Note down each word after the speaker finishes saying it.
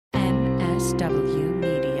MSW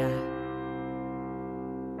Media.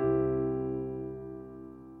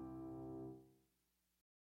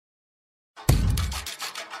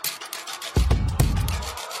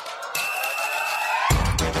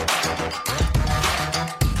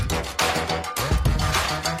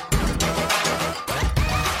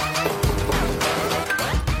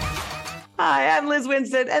 Hi, I'm Liz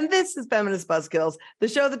Winston, and this is Feminist Buzzkills, the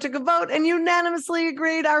show that took a vote and unanimously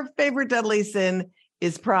agreed our favorite deadly sin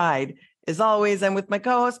is pride. As always, I'm with my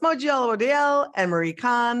co-hosts, Moji Olawodale and Marie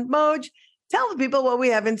Khan. Moj, tell the people what we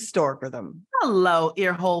have in store for them. Hello,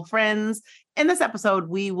 earhole friends. In this episode,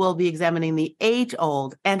 we will be examining the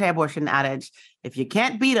age-old anti-abortion adage. If you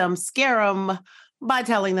can't beat them, scare them by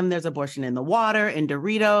telling them there's abortion in the water, in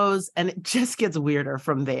Doritos, and it just gets weirder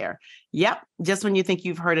from there. Yep, just when you think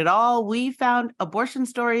you've heard it all, we found abortion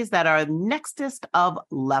stories that are nextest of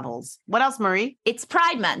levels. What else, Marie? It's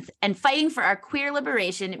Pride Month, and fighting for our queer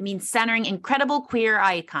liberation means centering incredible queer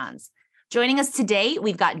icons. Joining us today,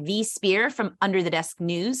 we've got V. Spear from Under the Desk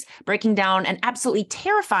News, breaking down an absolutely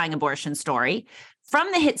terrifying abortion story.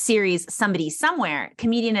 From the hit series Somebody Somewhere,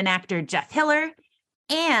 comedian and actor Jeff Hiller,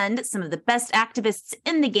 and some of the best activists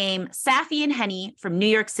in the game, Safi and Henny from New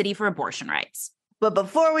York City for abortion rights. But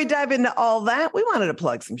before we dive into all that, we wanted to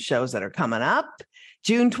plug some shows that are coming up.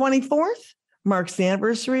 June 24th marks the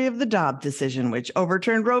anniversary of the Dobbs decision, which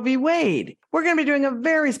overturned Roe v. Wade. We're going to be doing a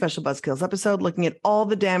very special Buzzkills episode looking at all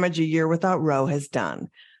the damage a year without Roe has done.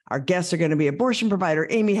 Our guests are going to be abortion provider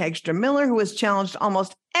Amy Hagstrom Miller, who has challenged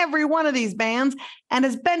almost every one of these bans and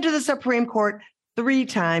has been to the Supreme Court 3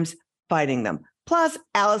 times fighting them. Plus,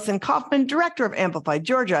 Allison Kaufman, director of Amplify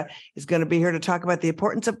Georgia, is going to be here to talk about the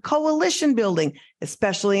importance of coalition building,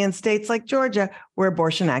 especially in states like Georgia, where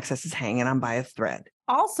abortion access is hanging on by a thread.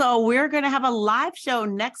 Also, we're going to have a live show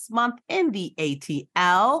next month in the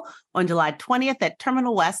ATL on July 20th at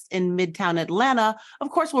Terminal West in Midtown Atlanta. Of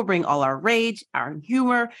course, we'll bring all our rage, our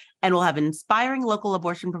humor, and we'll have inspiring local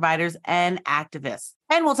abortion providers and activists.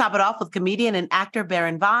 And we'll top it off with comedian and actor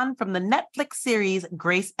Baron Vaughn from the Netflix series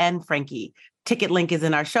Grace and Frankie. Ticket link is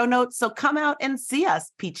in our show notes, so come out and see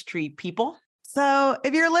us, Peachtree people. So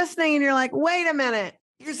if you're listening and you're like, wait a minute,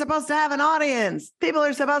 you're supposed to have an audience. People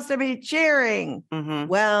are supposed to be cheering.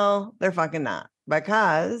 Well, they're fucking not,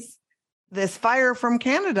 because this fire from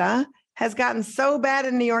Canada has gotten so bad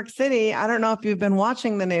in New York City. I don't know if you've been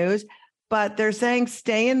watching the news, but they're saying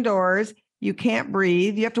stay indoors. You can't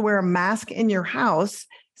breathe. You have to wear a mask in your house.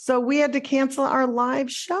 So we had to cancel our live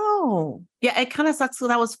show. Yeah, it kind of sucks because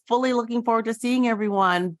I was fully looking forward to seeing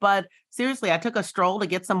everyone. But seriously, I took a stroll to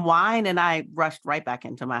get some wine and I rushed right back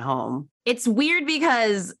into my home. It's weird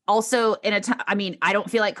because also in a time, I mean, I don't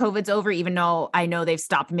feel like COVID's over, even though I know they've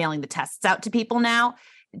stopped mailing the tests out to people now.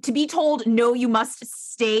 To be told, no, you must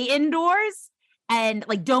stay indoors and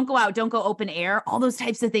like, don't go out, don't go open air, all those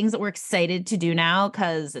types of things that we're excited to do now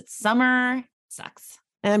because it's summer, sucks.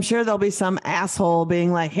 And I'm sure there'll be some asshole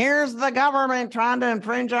being like, here's the government trying to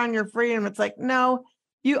infringe on your freedom. It's like, no,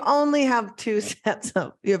 you only have you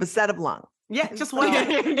have a set of lungs. Yeah, just one.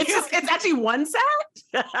 It's actually one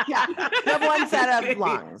set? Yeah, you have one set of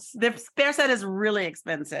lungs. Their set is really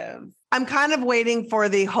expensive. I'm kind of waiting for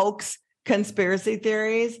the hoax conspiracy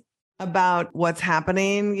theories about what's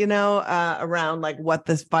happening, around like what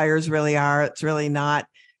the fires really are. It's really not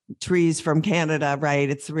trees from Canada, right?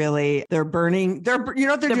 It's really, they're burning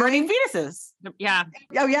fetuses. Yeah.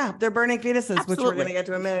 Oh yeah. They're burning fetuses, Absolutely. Which we're going to get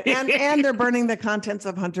to in a minute. And they're burning the contents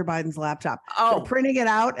of Hunter Biden's laptop. Oh, they're printing it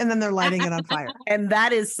out and then they're lighting it on fire. And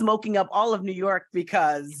that is smoking up all of New York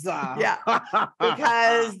because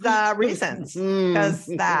reasons. Because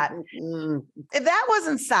that, if that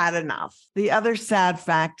wasn't sad enough, the other sad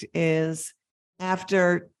fact is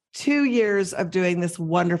after 2 years of doing this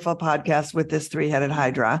wonderful podcast with this 3-headed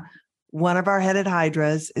hydra, one of our headed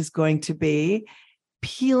hydras is going to be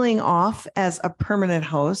peeling off as a permanent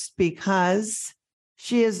host because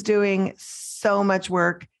she is doing so much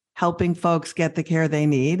work helping folks get the care they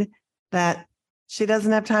need that she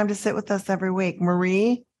doesn't have time to sit with us every week.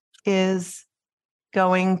 Marie is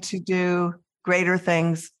going to do greater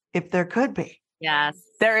things if there could be. Yes.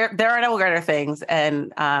 There are no greater things.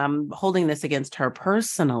 And holding this against her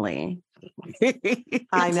personally.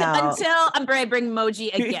 I know. Until I bring Moji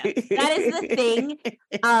a gift. That is the thing.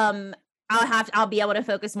 I'll be able to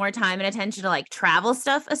focus more time and attention to like travel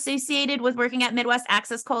stuff associated with working at Midwest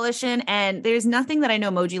Access Coalition. And there's nothing that I know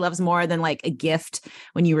Moji loves more than like a gift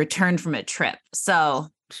when you return from a trip. So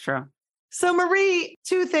it's true. So Marie,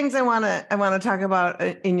 2 things I want to talk about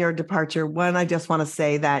in your departure. One, I just want to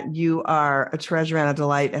say that you are a treasure and a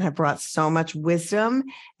delight and have brought so much wisdom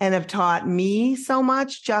and have taught me so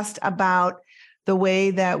much just about the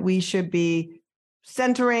way that we should be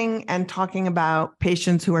centering and talking about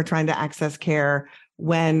patients who are trying to access care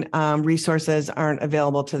when resources aren't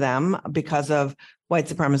available to them because of white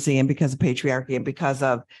supremacy and because of patriarchy and because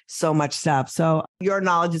of so much stuff. So your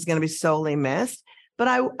knowledge is going to be sorely missed. But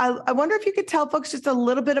I wonder if you could tell folks just a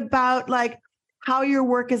little bit about like how your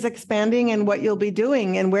work is expanding and what you'll be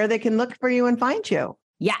doing and where they can look for you and find you.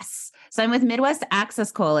 Yes. So I'm with Midwest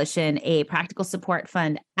Access Coalition, a practical support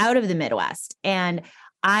fund out of the Midwest. And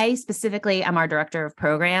I specifically am our director of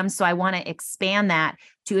programs. So I want to expand that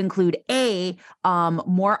to include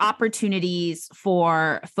more opportunities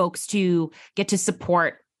for folks to get to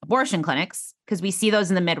support abortion clinics, because we see those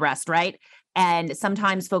in the Midwest, right? And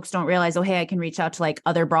sometimes folks don't realize, oh, hey, I can reach out to like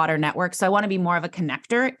other broader networks. So I want to be more of a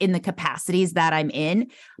connector in the capacities that I'm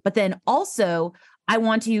in. But then also, I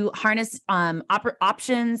want to harness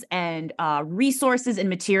options and resources and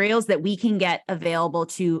materials that we can get available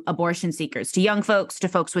to abortion seekers, to young folks, to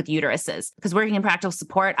folks with uteruses. Because working in practical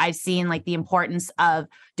support, I've seen like the importance of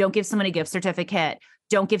don't give someone a gift certificate,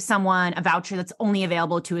 don't give someone a voucher that's only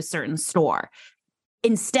available to a certain store.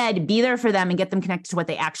 Instead, be there for them and get them connected to what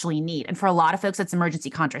they actually need. And for a lot of folks, that's emergency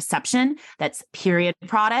contraception, that's period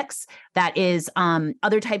products, that is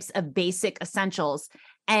other types of basic essentials.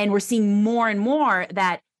 And we're seeing more and more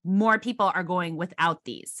that more people are going without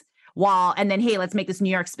these. And then, hey, let's make this New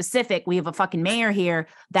York specific. We have a fucking mayor here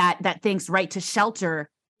that thinks right to shelter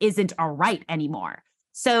isn't a right anymore.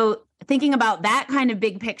 So thinking about that kind of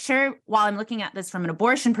big picture, while I'm looking at this from an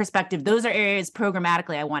abortion perspective, those are areas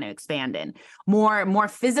programmatically I want to expand in. More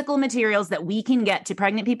physical materials that we can get to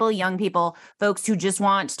pregnant people, young people, folks who just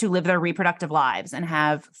want to live their reproductive lives and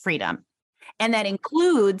have freedom. And that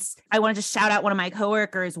includes, I want to just shout out one of my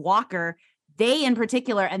coworkers, Walker. They in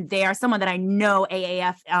particular, and they are someone that I know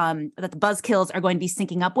AAF, that the Buzzkills are going to be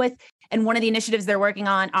syncing up with. And one of the initiatives they're working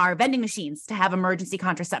on are vending machines to have emergency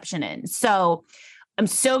contraception in. So I'm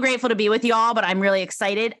so grateful to be with you all, but I'm really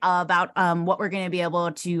excited about what we're going to be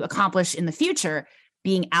able to accomplish in the future,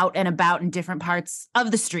 being out and about in different parts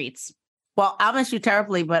of the streets. Well, I'll miss you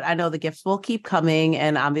terribly, but I know the gifts will keep coming.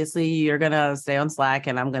 And obviously you're going to stay on Slack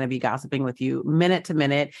and I'm going to be gossiping with you minute to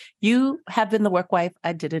minute. You have been the work wife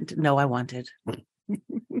I didn't know I wanted.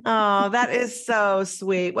 Oh, that is so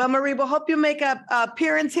sweet. Well, Marie, we'll hope you make an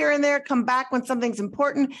appearance here and there. Come back when something's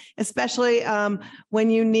important, especially when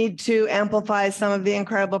you need to amplify some of the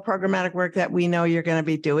incredible programmatic work that we know you're going to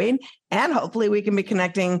be doing. And hopefully we can be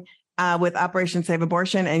connecting with Operation Save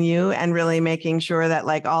Abortion and you, and really making sure that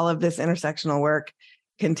like all of this intersectional work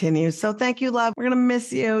continues. So thank you, love. We're going to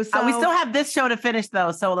miss you. So we still have this show to finish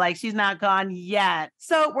though. So like she's not gone yet.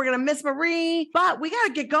 So we're going to miss Marie, but we got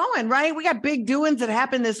to get going, right? We got big doings that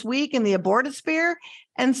happened this week in the abortosphere.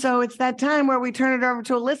 And so it's that time where we turn it over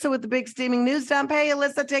to Alyssa with the big steaming news dump. Hey,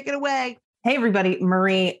 Alyssa, take it away. Hey, everybody.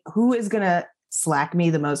 Marie, who is going to Slack me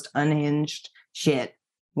the most unhinged shit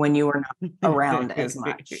when you are not around as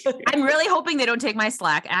much? I'm really hoping they don't take my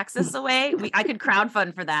Slack access away. I could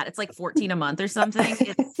crowdfund for that. It's like $14 a month or something.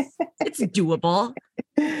 It's doable.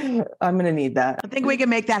 I'm going to need that. I think we can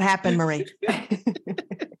make that happen, Marie.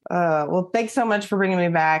 Well, thanks so much for bringing me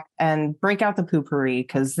back, and break out the poopery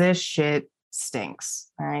because this shit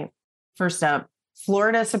stinks. All right. First up,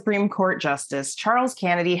 Florida Supreme Court Justice Charles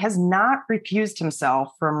Kennedy has not recused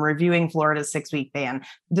himself from reviewing Florida's 6-week ban,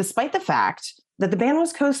 despite the fact that the ban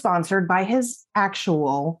was co-sponsored by his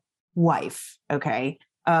actual wife. Okay.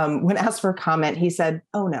 When asked for comment, he said,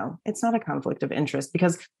 "Oh no, it's not a conflict of interest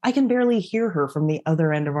because I can barely hear her from the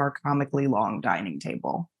other end of our comically long dining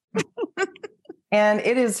table." And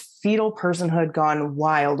it is fetal personhood gone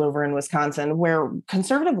wild over in Wisconsin, where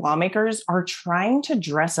conservative lawmakers are trying to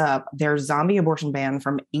dress up their zombie abortion ban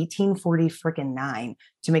from 1849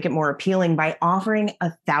 to make it more appealing by offering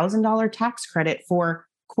a $1,000 tax credit for,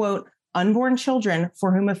 quote, unborn children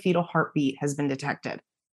for whom a fetal heartbeat has been detected.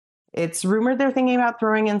 It's rumored they're thinking about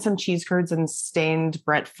throwing in some cheese curds and stained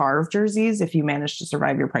Brett Favre jerseys if you manage to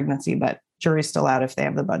survive your pregnancy, but jury's still out if they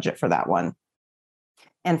have the budget for that one.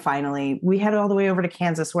 And finally, we head all the way over to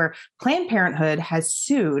Kansas, where Planned Parenthood has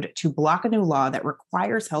sued to block a new law that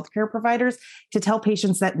requires healthcare providers to tell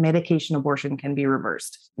patients that medication abortion can be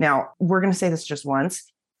reversed. Now, we're going to say this just once.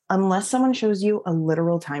 Unless someone shows you a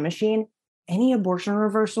literal time machine, any abortion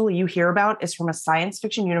reversal you hear about is from a science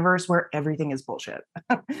fiction universe where everything is bullshit.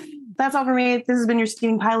 That's all for me. This has been your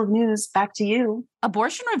steaming pile of news. Back to you.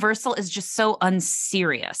 Abortion reversal is just so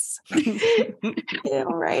unserious. Yeah,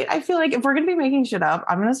 right. I feel like if we're going to be making shit up,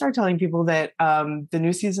 I'm going to start telling people that the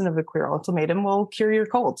new season of The Queer Ultimatum will cure your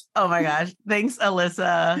cold. Oh my gosh. Thanks,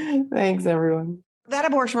 Alyssa. Thanks, everyone. That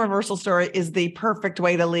abortion reversal story is the perfect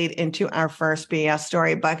way to lead into our first BS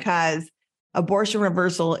story, because Abortion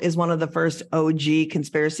reversal is one of the first OG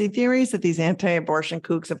conspiracy theories that these anti-abortion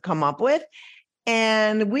kooks have come up with.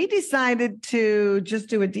 And we decided to just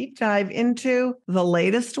do a deep dive into the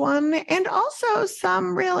latest one and also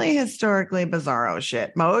some really historically bizarro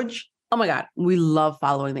shit. Moj? Oh my God. We love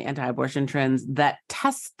following the anti-abortion trends that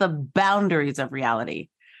test the boundaries of reality.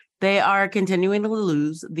 They are continuing to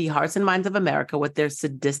lose the hearts and minds of America with their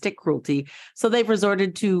sadistic cruelty. So they've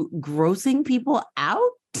resorted to grossing people out.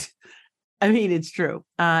 I mean, it's true.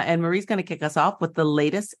 And Marie's going to kick us off with the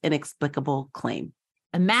latest inexplicable claim.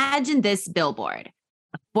 Imagine this billboard: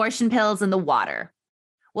 abortion pills in the water.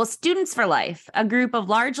 Well, Students for Life, a group of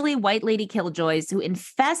largely white lady killjoys who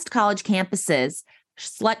infest college campuses,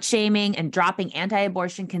 slut shaming and dropping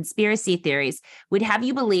anti-abortion conspiracy theories, would have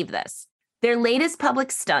you believe this. Their latest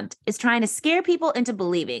public stunt is trying to scare people into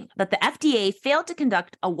believing that the FDA failed to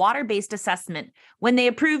conduct a water-based assessment when they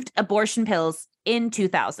approved abortion pills in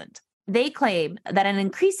 2000. They claim that an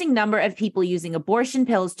increasing number of people using abortion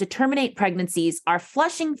pills to terminate pregnancies are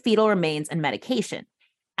flushing fetal remains and medication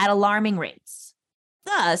at alarming rates,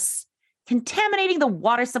 thus contaminating the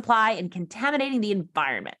water supply and contaminating the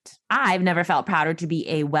environment. I've never felt prouder to be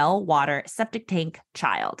a well-water septic tank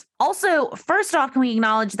child. Also, first off, can we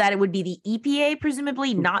acknowledge that it would be the EPA,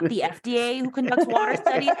 presumably not the FDA, who conducts water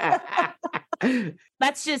studies?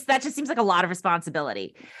 That just seems like a lot of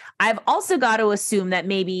responsibility. I've also got to assume that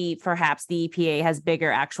perhaps the EPA has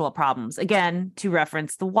bigger actual problems. Again, to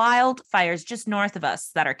reference the wildfires just north of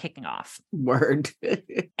us that are kicking off. Word.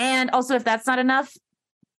 And also, if that's not enough,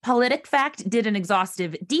 PolitiFact did an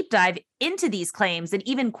exhaustive deep dive into these claims and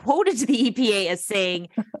even quoted the EPA as saying,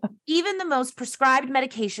 even the most prescribed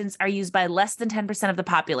medications are used by less than 10% of the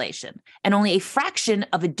population, and only a fraction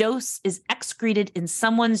of a dose is excreted in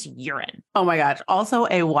someone's urine. Oh my gosh. Also,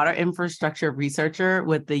 a water infrastructure researcher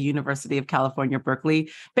with the University of California,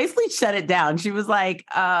 Berkeley, basically shut it down. She was like,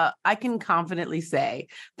 I can confidently say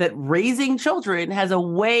that raising children has a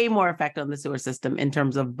way more effect on the sewer system in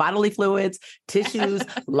terms of bodily fluids, tissues,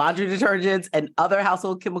 laundry detergents, and other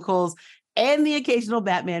household chemicals, and the occasional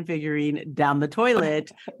Batman figurine down the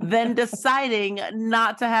toilet than deciding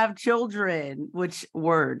not to have children, which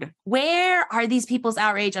word. Where are these people's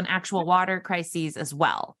outrage on actual water crises as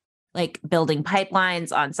well? Like building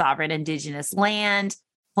pipelines on sovereign indigenous land,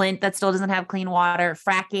 Flint that still doesn't have clean water,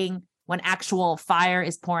 fracking when actual fire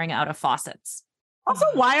is pouring out of faucets. Also,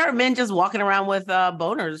 why aren't men just walking around with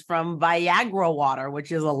boners from Viagra water,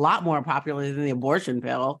 which is a lot more popular than the abortion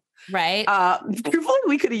pill? Right. Truthfully,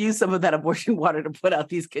 we could have used some of that abortion water to put out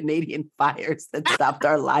these Canadian fires that stopped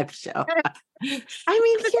our live show. I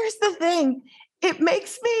mean, here's the thing. It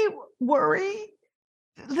makes me worry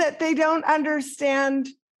that they don't understand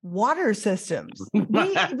water systems. We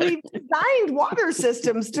designed water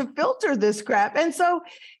systems to filter this crap. And so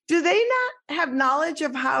do they not have knowledge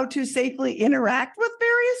of how to safely interact with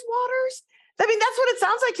various waters? I mean, that's what it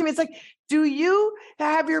sounds like to me. It's like, do you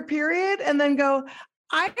have your period and then go,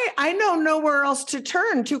 I know nowhere else to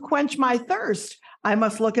turn to quench my thirst. I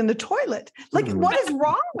must look in the toilet. Like, what is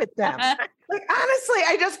wrong with them? Like, honestly,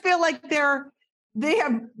 I just feel like they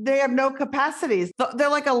have no capacities. They're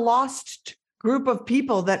like a lost group of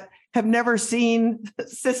people that have never seen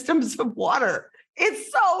systems of water.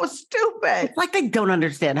 It's so stupid. It's like they don't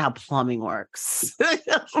understand how plumbing works.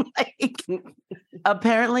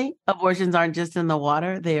 Apparently, abortions aren't just in the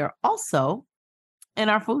water. They are also in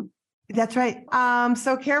our food. That's right.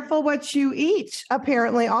 So careful what you eat,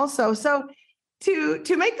 apparently also. So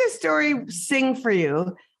to make this story sing for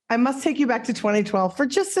you, I must take you back to 2012 for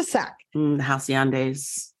just a sec. Halcyon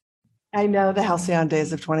days. I know, the halcyon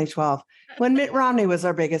days of 2012, when Mitt Romney was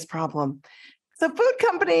our biggest problem. So food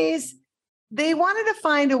companies, they wanted to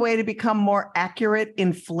find a way to become more accurate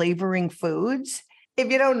in flavoring foods.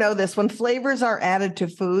 If you don't know this, when flavors are added to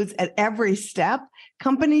foods at every step,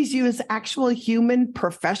 companies use actual human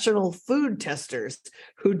professional food testers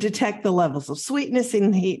who detect the levels of sweetness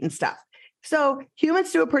and heat and stuff. So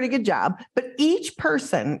humans do a pretty good job, but each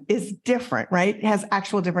person is different, right? Has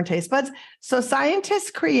actual different taste buds. So scientists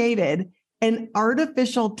created an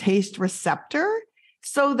artificial taste receptor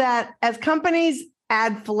so that as companies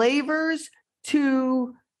add flavors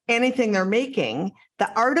to anything they're making,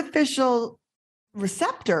 the artificial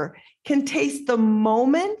receptor can taste the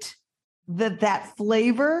moment that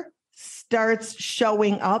flavor starts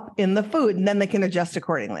showing up in the food, and then they can adjust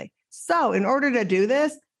accordingly. So in order to do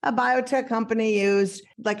this, a biotech company used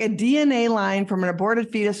like a DNA line from an aborted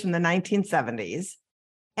fetus from the 1970s.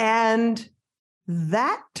 And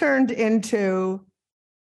that turned into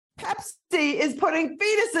Pepsi is putting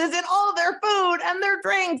fetuses in all their food and their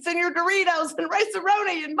drinks and your Doritos and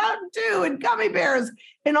Rice-A-Roni and Mountain Dew and gummy bears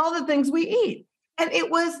and all the things we eat. And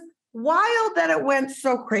it was wild that it went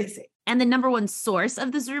so crazy. And the number one source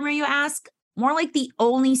of this rumor, you ask? More like the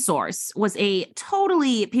only source was a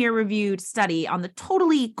totally peer-reviewed study on the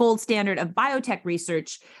totally gold standard of biotech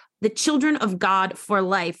research, the Children of God for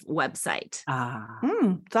Life website.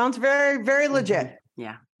 Sounds very, very legit.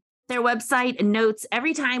 Yeah. Their website notes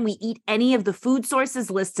every time we eat any of the food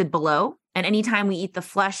sources listed below, and anytime we eat the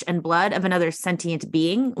flesh and blood of another sentient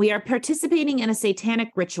being, we are participating in a satanic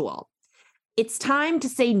ritual. It's time to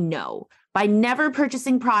say no by never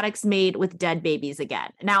purchasing products made with dead babies again.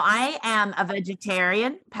 Now, I am a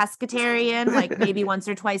vegetarian, pescatarian, like maybe once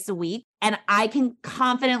or twice a week, and I can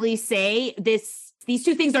confidently say these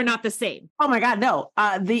two things are not the same. Oh my God, no.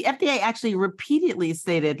 The FDA actually repeatedly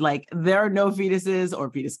stated like there are no fetuses or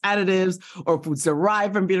fetus additives or foods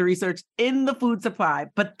derived from beta research in the food supply.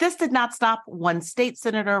 But this did not stop one state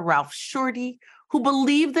senator, Ralph Shorty, who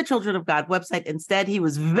believed the Children of God website. Instead, he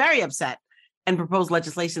was very upset and proposed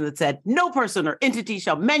legislation that said no person or entity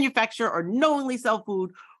shall manufacture or knowingly sell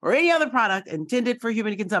food or any other product intended for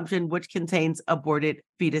human consumption which contains aborted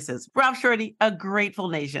fetuses. Ralph Shorty, a grateful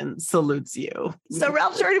nation, salutes you. So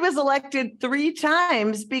Ralph Shorty was elected 3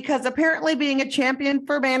 times because apparently being a champion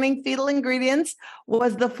for banning fetal ingredients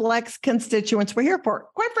was the flex constituents were here for.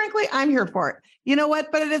 Quite frankly, I'm here for it. You know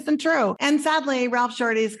what? But it isn't true. And sadly, Ralph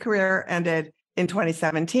Shorty's career ended in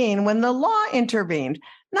 2017 when the law intervened,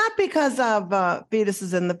 not because of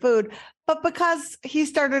fetuses in the food, but because he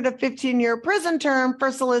started a 15-year prison term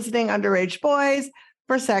for soliciting underage boys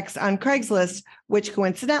for sex on Craigslist, which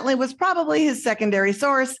coincidentally was probably his secondary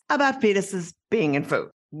source about fetuses being in food.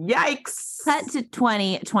 Yikes. Cut to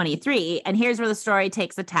 2023, and here's where the story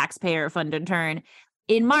takes a taxpayer-funded turn.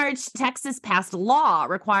 In March, Texas passed a law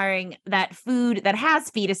requiring that food that has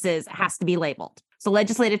fetuses has to be labeled. So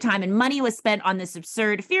legislative time and money was spent on this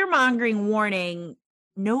absurd fear-mongering warning.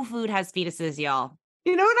 No food has fetuses, y'all.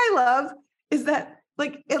 You know what I love is that,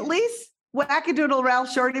 like, at least wackadoodle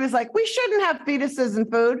Ralph Shorty was like, we shouldn't have fetuses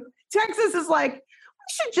in food. Texas is like, we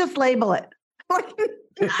should just label it. Don't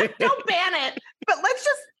ban it. But let's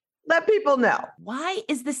just let people know. Why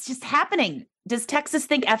is this just happening? Does Texas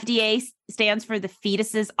think FDA stands for the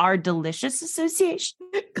Fetuses Are Delicious Association?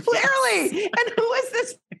 Clearly. Yes. And who is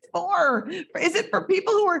this for? Is it for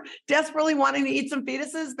people who are desperately wanting to eat some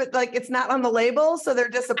fetuses, but like it's not on the label, so they're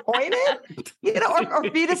disappointed? Or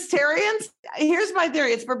fetusitarians? Here's my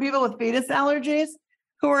theory. It's for people with fetus allergies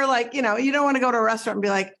who are like, you don't want to go to a restaurant and be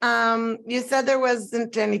like, you said there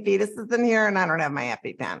wasn't any fetuses in here and I don't have my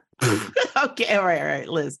EpiPen. Okay. All right,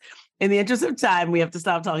 Liz. In the interest of time, we have to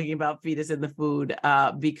stop talking about fetus in the food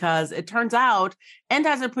because it turns out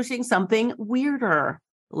antis are pushing something weirder.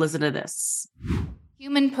 Listen to this.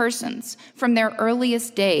 Human persons from their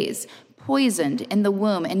earliest days, poisoned in the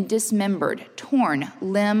womb and dismembered, torn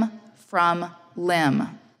limb from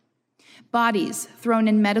limb. Bodies thrown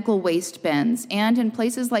in medical waste bins and in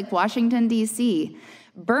places like Washington, D.C.,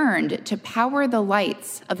 burned to power the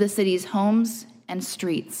lights of the city's homes and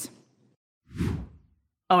streets.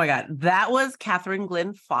 Oh my God, that was Kathryn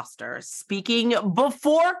Glenn Foster speaking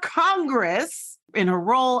before Congress in her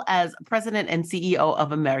role as president and CEO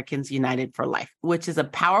of Americans United for Life, which is a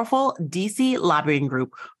powerful DC lobbying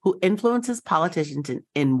group who influences politicians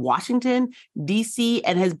in Washington, DC,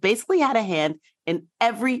 and has basically had a hand in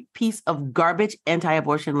every piece of garbage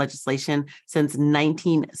anti-abortion legislation since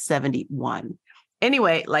 1971.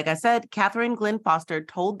 Anyway, like I said, Kathryn Glenn Foster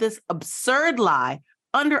told this absurd lie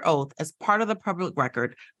under oath as part of the public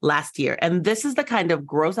record last year. And this is the kind of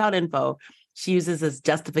gross out info she uses as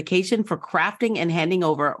justification for crafting and handing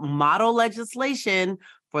over model legislation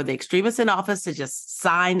for the extremists in office to just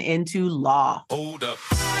sign into law. Hold up.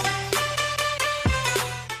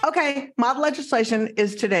 Okay, model legislation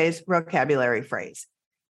is today's vocabulary phrase.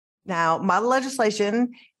 Now, model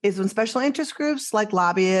legislation is when special interest groups like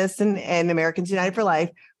lobbyists and Americans United for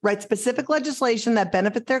Life write specific legislation that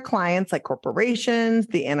benefit their clients like corporations,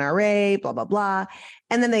 the NRA, blah, blah, blah.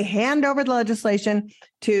 And then they hand over the legislation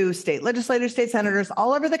to state legislators, state senators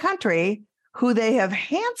all over the country who they have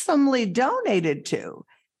handsomely donated to.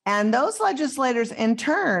 And those legislators in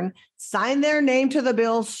turn sign their name to the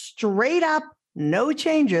bill straight up, no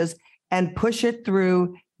changes, and push it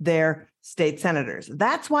through their state senators.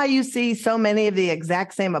 That's why you see so many of the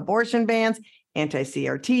exact same abortion bans,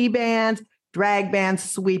 anti-CRT bans, drag bans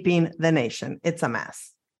sweeping the nation. It's a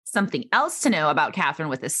mess. Something else to know about Kathryn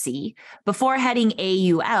with a C. Before heading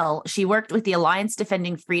AUL, she worked with the Alliance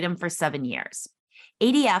Defending Freedom for 7 years.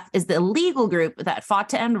 ADF is the legal group that fought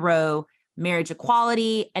to end Roe, marriage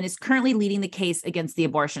equality, and is currently leading the case against the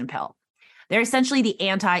abortion pill. They're essentially the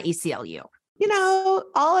anti-ACLU. You know,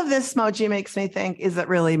 all of this Moji makes me think, is it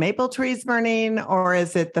really maple trees burning, or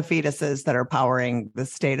is it the fetuses that are powering the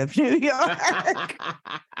state of New York?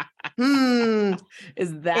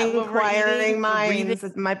 Is that inquiring minds?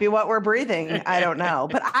 It might be what we're breathing. I don't know.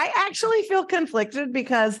 But I actually feel conflicted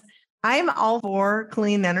because I'm all for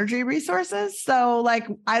clean energy resources. So like,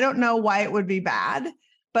 I don't know why it would be bad,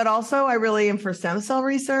 but also I really am for stem cell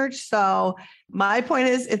research. So my point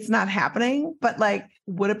is it's not happening, but like,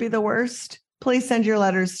 would it be the worst? Please send your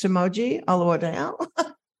letters to Moji Olawodale.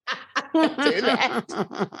 Do that.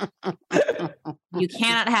 You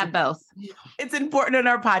cannot have both. It's important in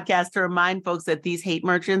our podcast to remind folks that these hate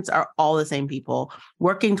merchants are all the same people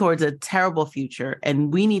working towards a terrible future,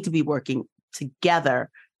 and we need to be working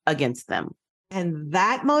together against them. And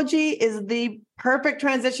that, Moji, is the perfect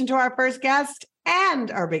transition to our first guest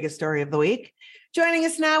and our biggest story of the week. Joining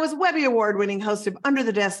us now is Webby Award-winning host of Under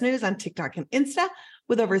the Desk News on TikTok and Insta.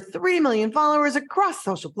 With over 3 million followers across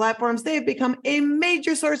social platforms, they have become a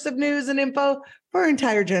major source of news and info for an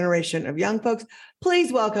entire generation of young folks.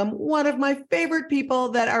 Please welcome one of my favorite people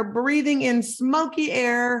that are breathing in smoky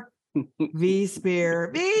air, V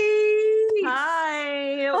Spear. V!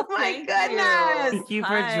 Hi. Oh my goodness. Thank you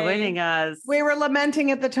for joining us. We were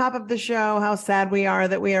lamenting at the top of the show how sad we are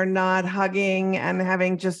that we are not hugging and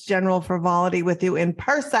having just general frivolity with you in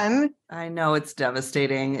person. I know, it's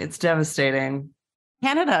devastating. It's devastating.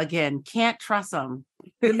 Canada again. Can't trust them.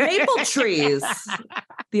 The maple trees.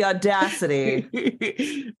 The audacity.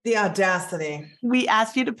 The audacity. We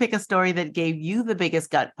asked you to pick a story that gave you the biggest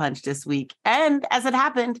gut punch this week. And as it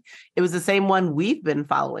happened, it was the same one we've been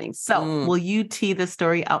following. So will you tee the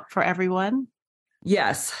story out for everyone?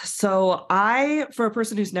 Yes. So for a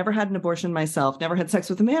person who's never had an abortion myself, never had sex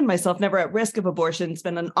with a man myself, never at risk of abortion,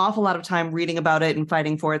 spend an awful lot of time reading about it and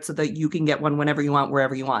fighting for it so that you can get one whenever you want,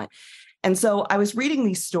 wherever you want. And so I was reading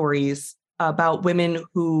these stories about women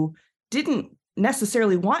who didn't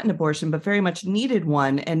necessarily want an abortion, but very much needed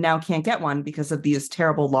one and now can't get one because of these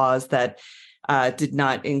terrible laws that did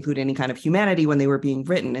not include any kind of humanity when they were being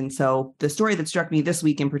written. And so the story that struck me this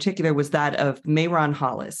week in particular was that of Mayron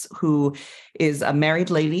Hollis, who is a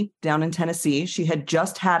married lady down in Tennessee. She had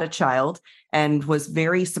just had a child and was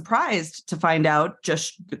very surprised to find out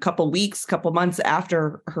just a couple months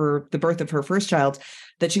after the birth of her first child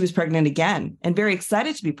that she was pregnant again, and very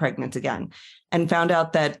excited to be pregnant again, and found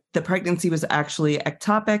out that the pregnancy was actually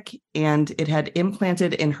ectopic and it had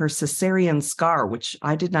implanted in her cesarean scar, which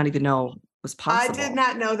I did not even know was possible. I did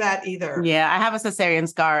not know that either. Yeah, I have a cesarean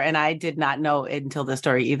scar and I did not know it until this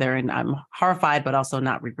story either. And I'm horrified, but also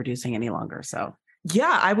not reproducing any longer. So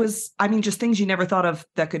yeah, just things you never thought of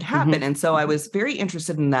that could happen. Mm-hmm. And so I was very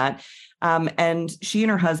interested in that. And she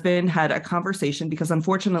and her husband had a conversation because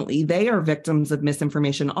unfortunately they are victims of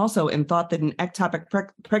misinformation also, and thought that an ectopic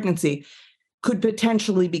pregnancy could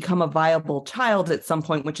potentially become a viable child at some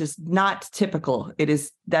point, which is not typical.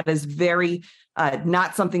 That is very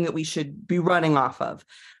not something that we should be running off of.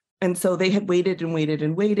 And so they had waited and waited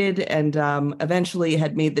and waited, and eventually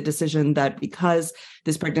had made the decision that because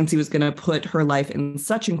this pregnancy was going to put her life in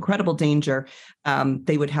such incredible danger,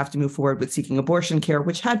 they would have to move forward with seeking abortion care,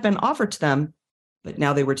 which had been offered to them, but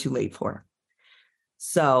now they were too late for.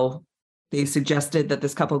 So they suggested that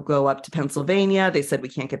this couple go up to Pennsylvania. They said, we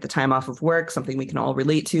can't get the time off of work, something we can all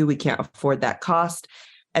relate to. We can't afford that cost.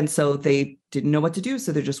 And so they didn't know what to do.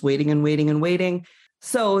 So they're just waiting and waiting and waiting.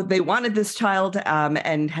 So they wanted this child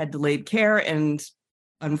and had delayed care. And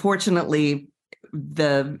unfortunately,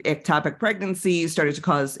 the ectopic pregnancy started to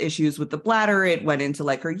cause issues with the bladder. It went into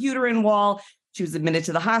like her uterine wall. She was admitted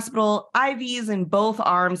to the hospital, IVs in both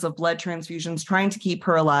arms of blood transfusions, trying to keep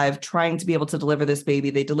her alive, trying to be able to deliver this baby.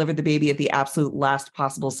 They delivered the baby at the absolute last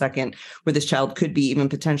possible second where this child could be even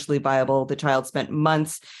potentially viable. The child spent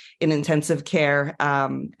months in intensive care.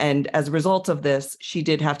 And as a result of this, she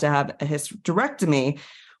did have to have a hysterectomy,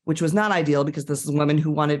 which was not ideal because this is a woman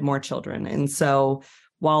who wanted more children. And so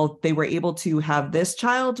while they were able to have this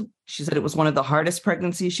child, she said it was one of the hardest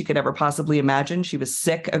pregnancies she could ever possibly imagine. She was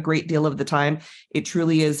sick a great deal of the time. It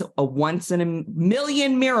truly is a once in a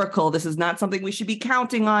million miracle. This is not something we should be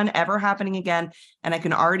counting on ever happening again. And I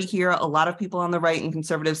can already hear a lot of people on the right and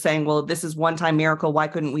conservatives saying, well, this is one-time miracle. Why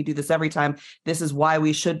couldn't we do this every time? This is why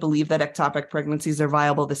we should believe that ectopic pregnancies are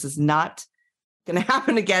viable. This is not going to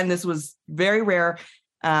happen again. This was very rare.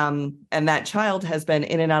 And that child has been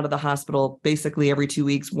in and out of the hospital basically every 2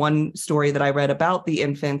 weeks. One story that I read about the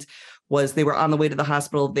infant was they were on the way to the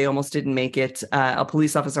hospital. They almost didn't make it. A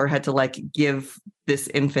police officer had to give this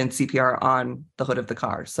infant CPR on the hood of the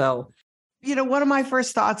car. So One of my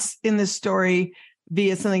first thoughts in this story,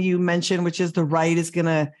 via something you mentioned, which is the right is going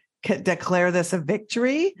to declare this a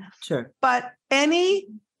victory. Sure. But an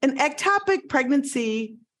ectopic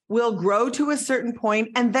pregnancy will grow to a certain point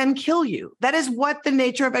and then kill you. That is what the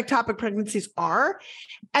nature of ectopic pregnancies are.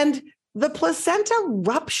 And the placenta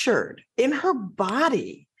ruptured in her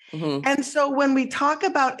body. Mm-hmm. And so when we talk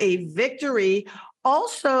about a victory,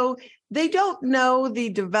 also, they don't know the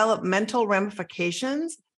developmental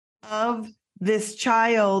ramifications of this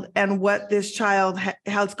child and what this child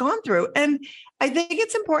has gone through. And I think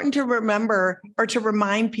it's important to remember or to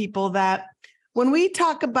remind people that when we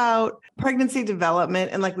talk about pregnancy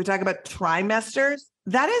development and like we talk about trimesters,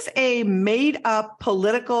 that is a made up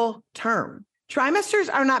political term. Trimesters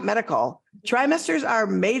are not medical. Trimesters are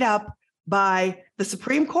made up by the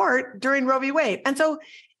Supreme Court during Roe v. Wade. And so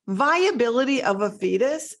viability of a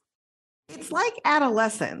fetus, it's like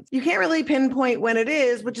adolescence. You can't really pinpoint when it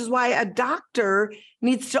is, which is why a doctor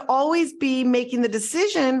needs to always be making the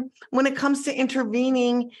decision when it comes to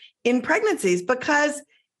intervening in pregnancies, because,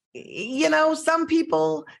 some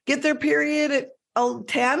people get their period at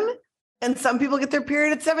 10 and some people get their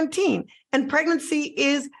period at 17. And pregnancy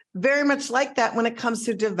is very much like that when it comes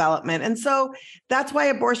to development. And so that's why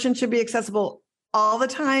abortion should be accessible all the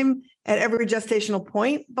time at every gestational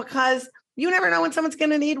point, because you never know when someone's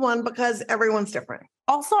going to need one because everyone's different.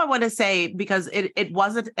 Also, I want to say, because it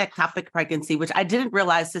was an ectopic pregnancy, which I didn't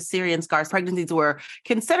realize cesarean scar pregnancies were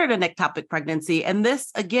considered an ectopic pregnancy. And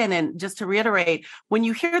this, again, and just to reiterate, when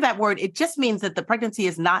you hear that word, it just means that the pregnancy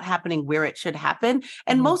is not happening where it should happen.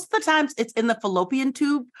 And most of the times it's in the fallopian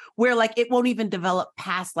tube where it won't even develop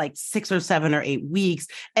past 6 or 7 or 8 weeks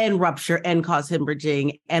and rupture and cause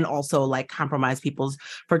hemorrhaging and also compromise people's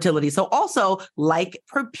fertility. So also like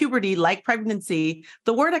puberty, like pregnancy,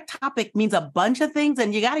 the word ectopic means a bunch of things.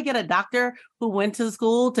 And you got to get a doctor who went to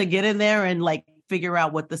school to get in there and figure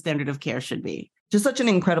out what the standard of care should be. Just such an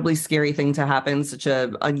incredibly scary thing to happen, such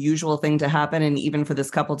an unusual thing to happen. And even for this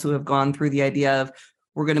couple to have gone through the idea of,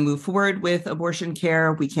 we're going to move forward with abortion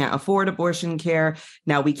care. We can't afford abortion care.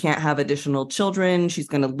 Now we can't have additional children. She's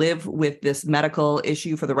going to live with this medical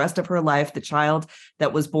issue for the rest of her life. The child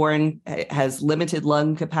that was born has limited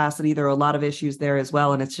lung capacity. There are a lot of issues there as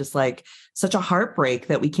well. And it's just such a heartbreak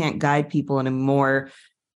that we can't guide people in a more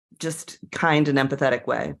just kind and empathetic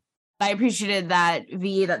way. I appreciated that,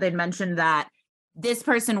 V, that they'd mentioned that this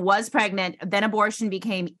person was pregnant, then abortion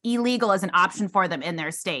became illegal as an option for them in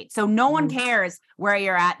their state. So no one cares where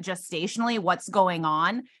you're at gestationally, what's going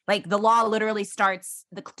on. The law literally starts,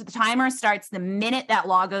 the timer starts the minute that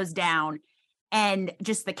law goes down. And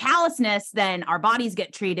just the callousness, then our bodies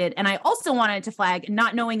get treated. And I also wanted to flag,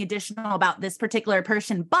 not knowing additional about this particular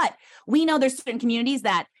person, but we know there's certain communities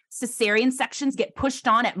that cesarean sections get pushed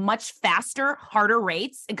on at much faster, harder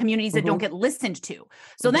rates in communities that don't get listened to.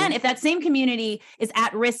 So then if that same community is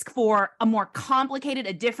at risk for a more complicated,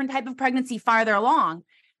 a different type of pregnancy farther along,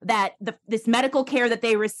 that this medical care that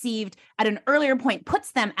they received at an earlier point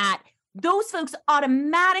puts them at, those folks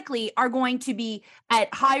automatically are going to be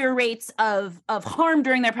at higher rates of harm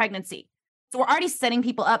during their pregnancy. So we're already setting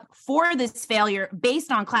people up for this failure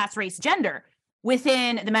based on class, race, gender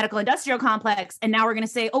within the medical industrial complex. And now we're going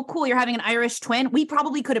to say, oh, cool, you're having an Irish twin. We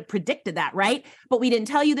probably could have predicted that, right? But we didn't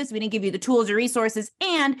tell you this. We didn't give you the tools or resources.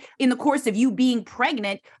 And in the course of you being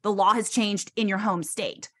pregnant, the law has changed in your home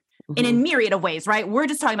state in a myriad of ways, right? We're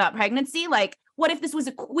just talking about pregnancy. What if this was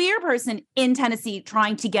a queer person in Tennessee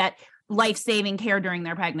trying to get life-saving care during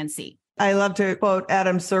their pregnancy? I love to quote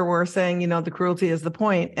Adam Serwer saying, the cruelty is the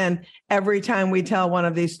point. And every time we tell one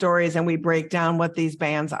of these stories and we break down what these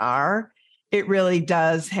bans are, it really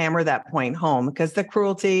does hammer that point home, because the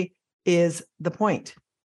cruelty is the point.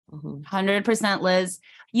 100%, Liz.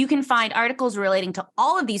 You can find articles relating to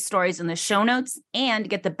all of these stories in the show notes and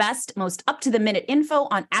get the best, most up-to-the-minute info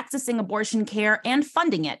on accessing abortion care and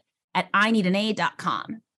funding it at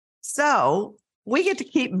ineedana.com. So we get to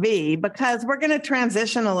keep V, because we're going to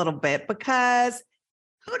transition a little bit, because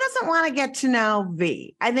who doesn't want to get to know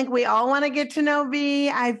V? I think we all want to get to know V.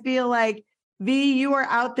 I feel like, V, you are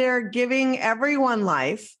out there giving everyone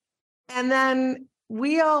life. And then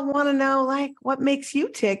we all want to know, what makes you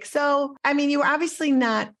tick. So, you were obviously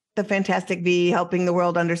not the fantastic V helping the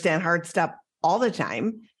world understand hard stuff all the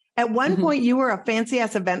time. At one point, you were a fancy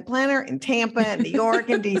ass event planner in Tampa and New York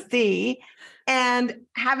and DC. And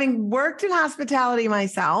having worked in hospitality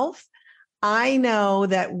myself, I know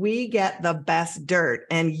that we get the best dirt.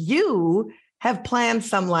 And you have planned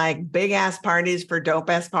some big ass parties for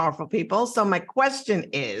dope ass powerful people. So my question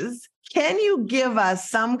is, Can you give us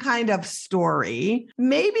some kind of story,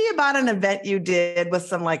 maybe about an event you did with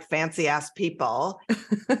some like fancy ass people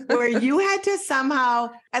where you had to somehow,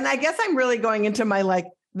 and I guess I'm really going into my like,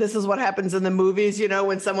 this is what happens in the movies, you know,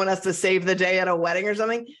 when someone has to save the day at a wedding or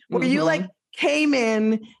something, where you like came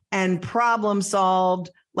in and problem solved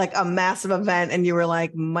like a massive event and you were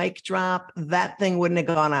like, mic drop, that thing wouldn't have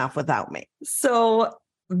gone off without me. So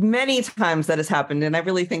many times that has happened. And I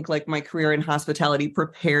really think like my career in hospitality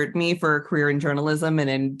prepared me for a career in journalism and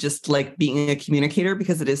in just like being a communicator,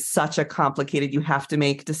 because it is such a complicated, you have to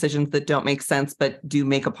make decisions that don't make sense, but do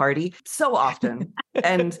make a party so often.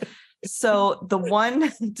 And so the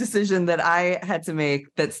one decision that I had to make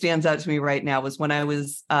that stands out to me right now was when I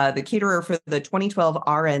was the caterer for the 2012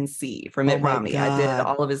 RNC for Mitt Romney. I did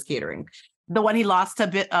all of his catering. The one he lost to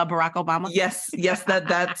Barack Obama? Yes,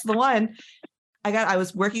 that's the one. I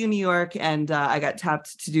was working in New York and I got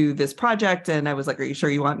tapped to do this project and I was like, are you sure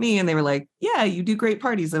you want me? And they were like, yeah, you do great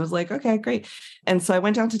parties. I was like, okay, great. And so I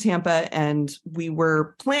went down to Tampa and we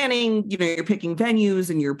were planning, you know, you're picking venues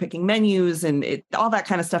and you're picking menus and all that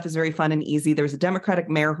kind of stuff is very fun and easy. There was a Democratic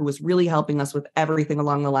mayor who was really helping us with everything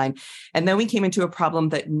along the line. And then we came into a problem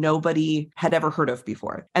that nobody had ever heard of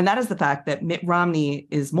before. And that is the fact that Mitt Romney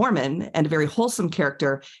is Mormon and a very wholesome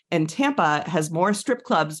character. And Tampa has more strip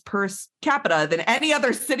clubs per capita than any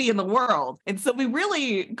other city in the world. And so we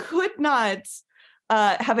really could not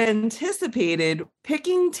have anticipated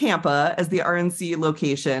picking Tampa as the RNC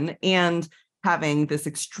location and having this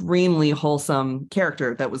extremely wholesome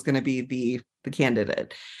character that was going to be the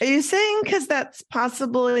candidate. Are you saying because that's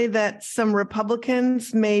possibly that some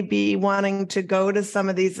Republicans may be wanting to go to some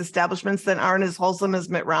of these establishments that aren't as wholesome as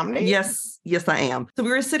Mitt Romney? Yes, I am. So we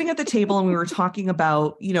were sitting at the table and we were talking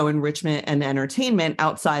about, you know, enrichment and entertainment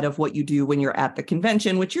outside of what you do when you're at the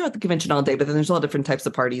convention, which you're at the convention all day, but then there's all different types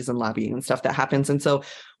of parties and lobbying and stuff that happens. And so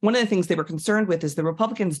one of the things they were concerned with is the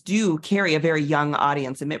Republicans do carry a very young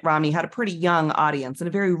audience, and Mitt Romney had a pretty young audience and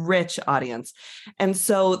a very rich audience. And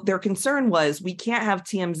so their concern was we can't have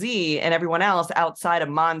TMZ and everyone else outside of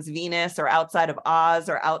Mons Venus or outside of Oz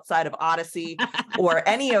or outside of Odyssey or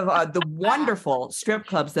any of the wonderful strip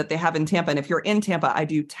clubs that they have in Tampa. And if you're in Tampa, I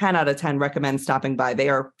do 10 out of 10 recommend stopping by. They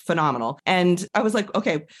are phenomenal. And I was like,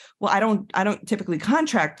 okay, well, I don't typically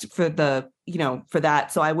contract for for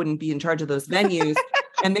that. So I wouldn't be in charge of those venues.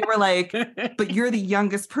 And they were like, but you're the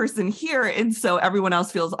youngest person here. And so everyone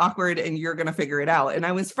else feels awkward and you're going to figure it out. And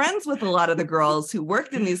I was friends with a lot of the girls who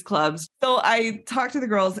worked in these clubs. So I talked to the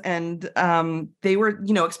girls and they were,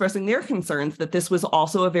 expressing their concerns that this was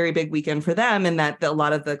also a very big weekend for them and that a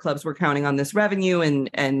lot of the clubs were counting on this revenue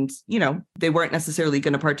and they weren't necessarily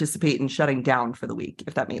going to participate in shutting down for the week,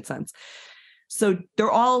 if that made sense. So they're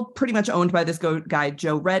all pretty much owned by this guy,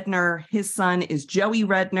 Joe Redner. His son is Joey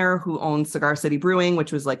Redner, who owns Cigar City Brewing,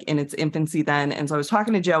 which was like in its infancy then. And so I was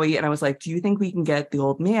talking to Joey and I was like, do you think we can get the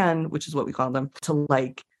old man, which is what we call them, to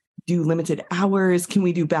like do limited hours? Can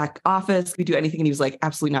we do back office? Can we do anything? And he was like,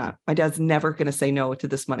 absolutely not. My dad's never going to say no to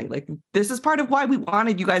this money. Like, this is part of why we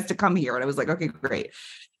wanted you guys to come here. And I was like, okay, great.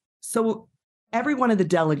 So every one of the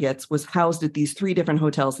delegates was housed at these 3 different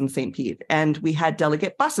hotels in St. Pete. And we had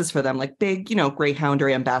delegate buses for them, like big, Greyhound or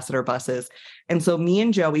Ambassador buses. And so me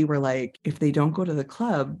and Joey were like, if they don't go to the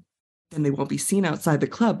club, then they won't be seen outside the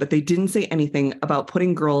club. But they didn't say anything about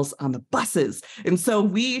putting girls on the buses. And so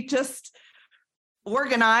we just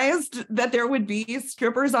organized that there would be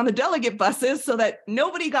strippers on the delegate buses so that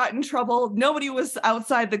nobody got in trouble. Nobody was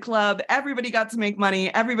outside the club. Everybody got to make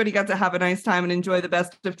money. Everybody got to have a nice time and enjoy the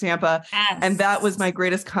best of Tampa. Yes. And that was my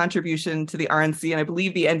greatest contribution to the RNC. And I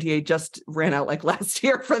believe the NDA just ran out like last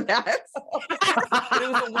year for that.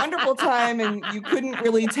 It was a wonderful time. And you couldn't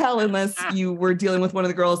really tell unless you were dealing with one of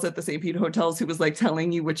the girls at the St. Pete hotels who was like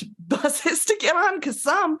telling you which buses to get on, because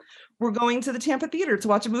some were going to the Tampa Theater to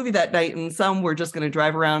watch a movie that night, and some were just going to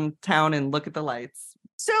drive around town and look at the lights.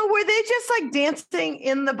 So were they just like dancing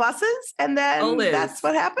in the buses? And then that's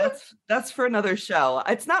what happened? That's for another show.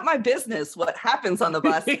 It's not my business what happens on the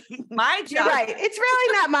bus. My job, right. It's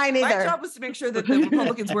really not mine either. My job was to make sure that the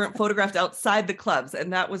Republicans weren't photographed outside the clubs.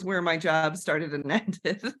 And that was where my job started and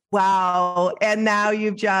ended. Wow. And now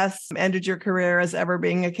you've just ended your career as ever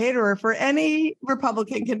being a caterer for any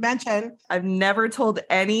Republican convention. I've never told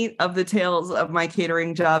any of the tales of my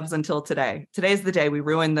catering jobs until today. Today's the day we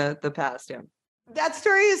ruined the past. Yeah. That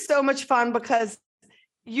story is so much fun because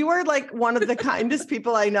you are like one of the kindest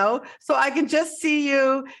people I know. So I can just see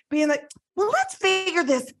you being like, well, let's figure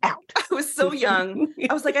this out. I was so young.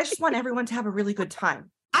 I was like, I just want everyone to have a really good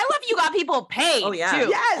time. I love you got people paid Oh, yeah. too.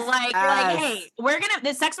 Yes. Like, you're like, hey,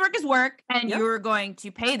 the sex work is work and Yep. you're going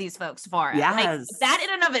to pay these folks for it. Yes. Like that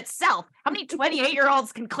in and of itself. How many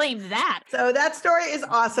 28-year-olds can claim that? So that story is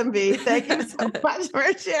awesome, V. Thank you so much for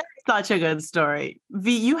sharing. Such a good story.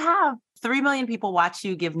 V, you have 3 million people watch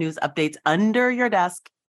you give news updates under your desk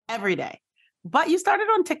every day. But you started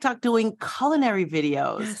on TikTok doing culinary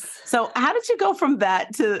videos. Yes. So how did you go from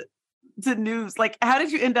that to news? Like, how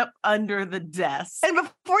did you end up under the desk? And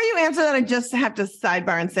before you answer that, I just have to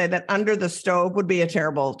sidebar and say that Under the Stove would be a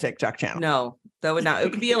terrible TikTok channel. No, that would not.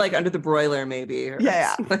 It would be like under the broiler, maybe. Or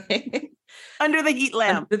Yeah. something. Under the heat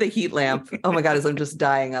lamp. Under the heat lamp. Oh my God, as I'm just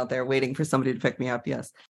dying out there waiting for somebody to pick me up.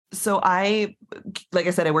 Yes. So like I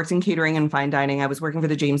said, I worked in catering and fine dining. I was working for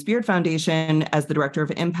the James Beard Foundation as the director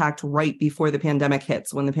of impact right before the pandemic hit.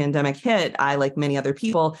 So when the pandemic hit, I, like many other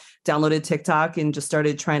people, downloaded TikTok and just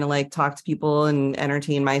started trying to like talk to people and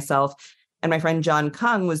entertain myself. And my friend John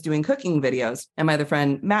Kung was doing cooking videos, and my other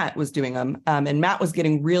friend Matt was doing them. And Matt was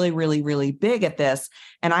getting really, really, really big at this.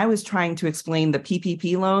 And I was trying to explain the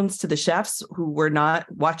PPP loans to the chefs who were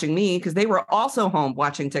not watching me because they were also home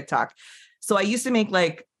watching TikTok. So I used to make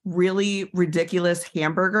like really ridiculous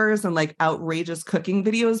hamburgers and like outrageous cooking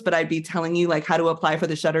videos, but I'd be telling you like how to apply for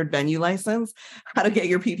the shuttered venue license, how to get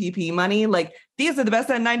your PPP money. Like, these are the best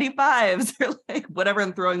N95s or like whatever,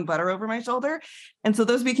 and throwing butter over my shoulder. And so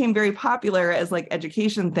those became very popular as like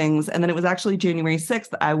education things. And then it was actually January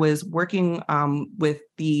 6th, I was working with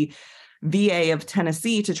the VA of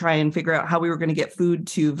Tennessee to try and figure out how we were going to get food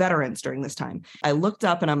to veterans during this time. I looked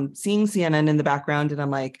up and I'm seeing CNN in the background and I'm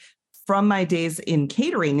like, from my days in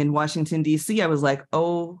catering in Washington, D.C., I was like,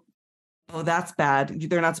 oh, that's bad.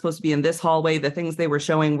 They're not supposed to be in this hallway. The things they were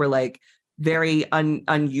showing were like very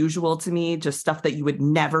unusual to me, just stuff that you would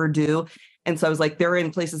never do. And so I was like, they're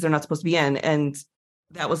in places they're not supposed to be in. And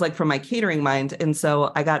that was like from my catering mind. And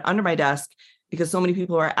so I got under my desk because so many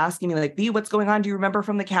people are asking me like, V, what's going on? Do you remember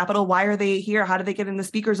from the Capitol? Why are they here? How did they get in the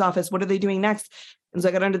speaker's office? What are they doing next? And so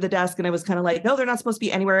I got under the desk and I was kind of like, no, they're not supposed to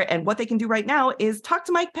be anywhere. And what they can do right now is talk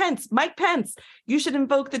to Mike Pence. Mike Pence, you should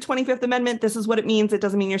invoke the 25th Amendment. This is what it means. It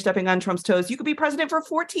doesn't mean you're stepping on Trump's toes. You could be president for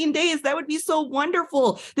 14 days. That would be so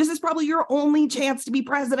wonderful. This is probably your only chance to be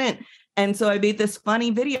president. And so I made this funny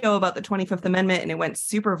video about the 25th Amendment and it went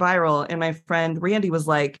super viral. And my friend Randy was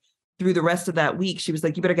like, through the rest of that week, she was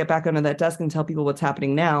like, you better get back under that desk and tell people what's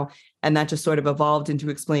happening now. And that just sort of evolved into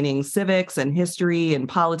explaining civics and history and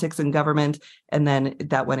politics and government. And then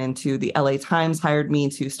that went into the LA Times hired me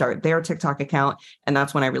to start their TikTok account. And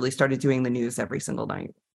that's when I really started doing the news every single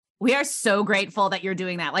night. We are so grateful that you're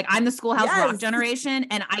doing that. Like, I'm the Schoolhouse Rock generation,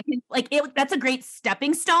 and I can like it. That's a great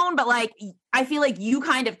stepping stone, but like, I feel like you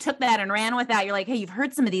kind of took that and ran with that. You're like, hey, you've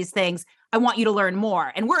heard some of these things. I want you to learn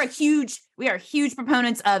more. And we are huge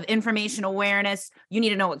proponents of information awareness. You need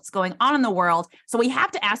to know what's going on in the world. So we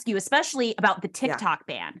have to ask you, especially about the TikTok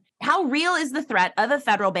ban. How real is the threat of a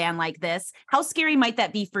federal ban like this? How scary might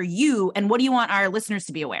that be for you? And what do you want our listeners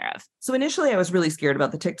to be aware of? So initially I was really scared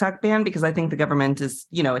about the TikTok ban because I think the government is,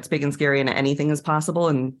 it's big and scary and anything is possible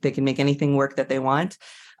and they can make anything work that they want.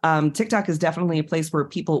 TikTok is definitely a place where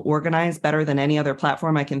people organize better than any other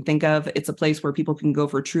platform I can think of. It's a place where people can go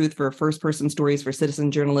for truth, for first-person stories, for citizen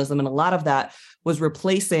journalism. And a lot of that was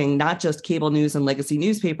replacing not just cable news and legacy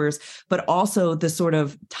newspapers, but also the sort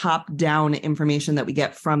of top-down information that we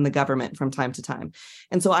get from the government from time to time.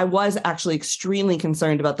 And so I was actually extremely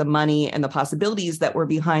concerned about the money and the possibilities that were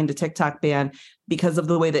behind a TikTok ban because of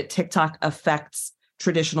the way that TikTok affects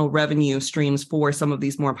traditional revenue streams for some of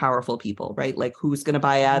these more powerful people, right? Like, who's going to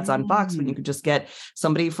buy ads on Fox when you could just get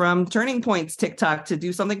somebody from Turning Point's TikTok to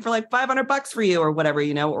do something for like $500 for you or whatever,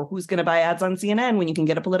 or who's going to buy ads on CNN when you can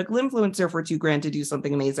get a political influencer for $2,000 to do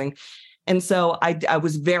something amazing. And so I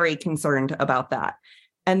was very concerned about that.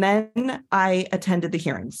 And then I attended the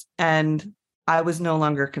hearings and I was no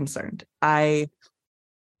longer concerned. I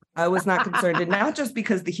was not concerned, and not just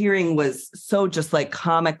because the hearing was so just like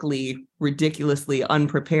comically, ridiculously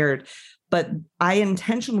unprepared, but I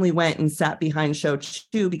intentionally went and sat behind Show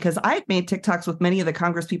 2 because I had made TikToks with many of the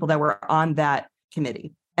Congress people that were on that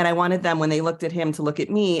committee. And I wanted them, when they looked at him, to look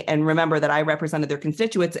at me and remember that I represented their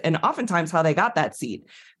constituents and oftentimes how they got that seat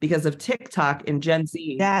because of TikTok and Gen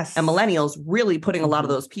Z and millennials really putting a lot of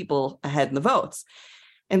those people ahead in the votes.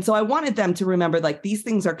 And so I wanted them to remember, like, these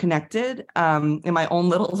things are connected in my own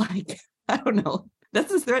little, like, I don't know. That's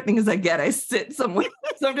as threatening as I get. I sit somewhere.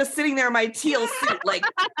 So I'm just sitting there in my teal suit, like.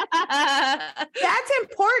 That's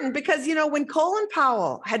important because, when Colin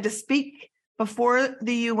Powell had to speak before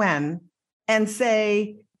the UN and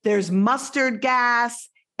say there's mustard gas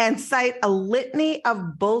and cite a litany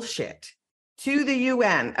of bullshit to the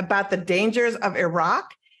UN about the dangers of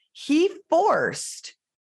Iraq, he forced,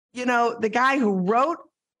 the guy who wrote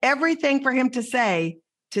everything for him to say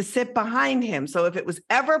to sit behind him. So if it was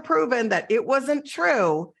ever proven that it wasn't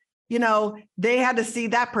true, they had to see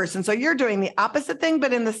that person. So you're doing the opposite thing,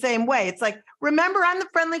 but in the same way. It's like, remember, I'm the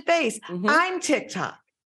friendly face. Mhm. I'm TikTok.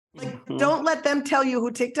 Like, don't let them tell you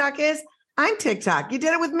who TikTok is. I'm TikTok. You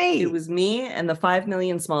did it with me. It was me and the 5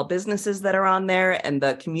 million small businesses that are on there and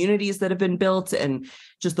the communities that have been built and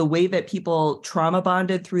just the way that people trauma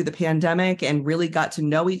bonded through the pandemic and really got to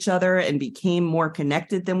know each other and became more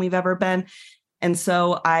connected than we've ever been. And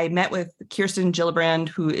so I met with Kirsten Gillibrand,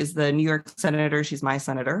 who is the New York senator. She's my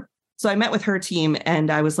senator. So I met with her team and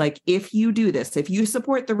I was like, if you do this, if you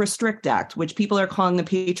support the Restrict Act, which people are calling the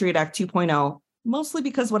Patriot Act 2.0, mostly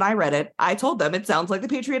because when I read it, I told them it sounds like the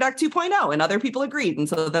Patriot Act 2.0 and other people agreed. And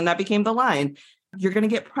so then that became the line. You're going to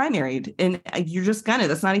get primaried and you're just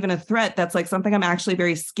that's not even a threat. That's like something I'm actually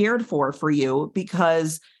very scared for you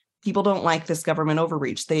because people don't like this government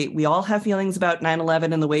overreach. We all have feelings about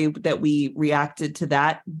 9/11 and the way that we reacted to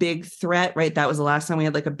that big threat, right? That was the last time we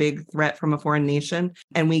had like a big threat from a foreign nation.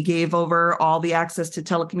 And we gave over all the access to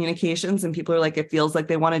telecommunications and people are like, it feels like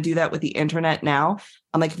they want to do that with the internet now.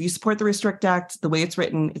 I'm like, if you support the Restrict Act, the way it's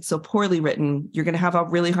written, it's so poorly written, you're going to have a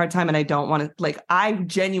really hard time. And I don't want to, I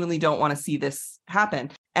genuinely don't want to see this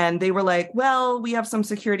happen. And they were like, well, we have some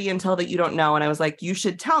security intel that you don't know. And I was like, you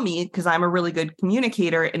should tell me because I'm a really good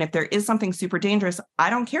communicator. And if there is something super dangerous, I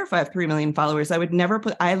don't care if I have 3 million followers.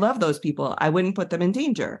 I love those people. I wouldn't put them in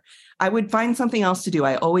danger. I would find something else to do.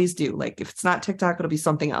 I always do. Like if it's not TikTok, it'll be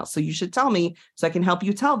something else. So you should tell me so I can help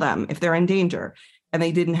you tell them if they're in danger. And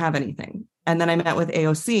they didn't have anything. And then I met with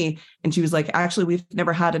AOC and she was like, actually, we've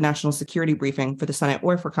never had a national security briefing for the Senate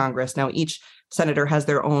or for Congress. Now, each senator has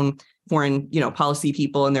their own foreign, policy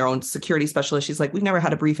people and their own security specialists. She's like, we've never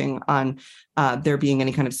had a briefing on there being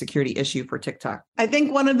any kind of security issue for TikTok. I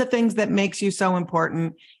think one of the things that makes you so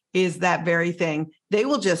important is that very thing. They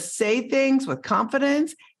will just say things with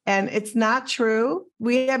confidence and it's not true.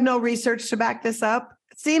 We have no research to back this up.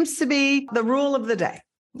 It seems to be the rule of the day.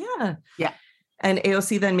 Yeah. Yeah. And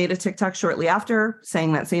AOC then made a TikTok shortly after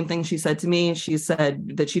saying that same thing she said to me. She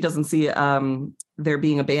said that she doesn't see there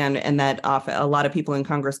being a ban and that a lot of people in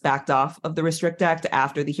Congress backed off of the Restrict Act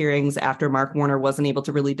after the hearings, after Mark Warner wasn't able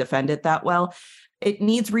to really defend it that well. It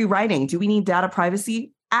needs rewriting. Do we need data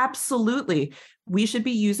privacy? Absolutely. We should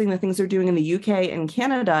be using the things they're doing in the UK and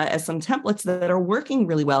Canada as some templates that are working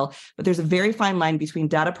really well. But there's a very fine line between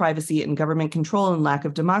data privacy and government control and lack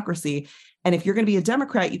of democracy. And if you're going to be a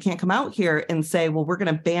Democrat, you can't come out here and say, well, we're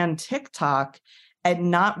going to ban TikTok and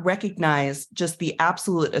not recognize just the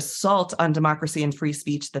absolute assault on democracy and free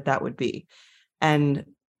speech that would be. And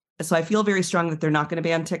so I feel very strong that they're not going to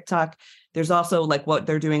ban TikTok. There's also like what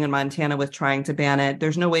they're doing in Montana with trying to ban it.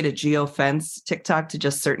 There's no way to geofence TikTok to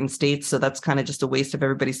just certain states. So that's kind of just a waste of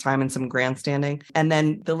everybody's time and some grandstanding. And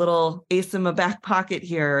then the little ace in my back pocket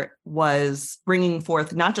here was bringing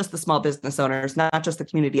forth not just the small business owners, not just the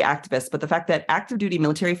community activists, but the fact that active duty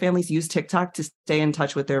military families use TikTok to stay in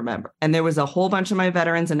touch with their members. And there was a whole bunch of my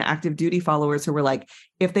veterans and active duty followers who were like,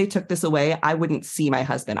 if they took this away, I wouldn't see my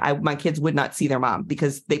husband. My kids would not see their mom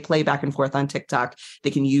because they play back and forth on TikTok.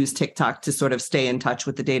 They can use TikTok to sort of stay in touch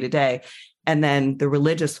with the day-to-day. And then the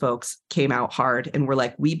religious folks came out hard and were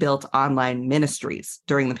like, we built online ministries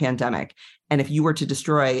during the pandemic. And if you were to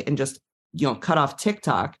destroy and just, cut off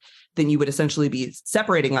TikTok, then you would essentially be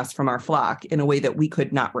separating us from our flock in a way that we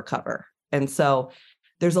could not recover. And so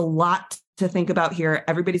there's a lot to think about here.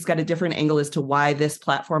 Everybody's got a different angle as to why this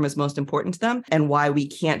platform is most important to them and why we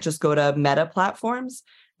can't just go to meta platforms.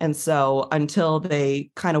 And so until they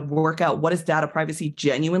kind of work out what does data privacy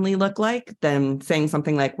genuinely look like, then saying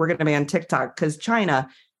something like, we're going to ban TikTok because China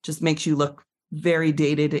just makes you look very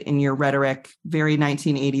dated in your rhetoric, very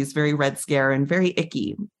 1980s, very Red Scare and very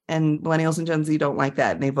icky. And millennials and Gen Z don't like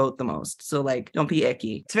that. And they vote the most. So don't be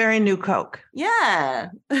icky. It's very New Coke. Yeah.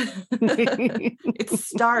 It's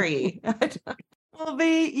starry. Well,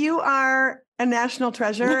 V, you are a national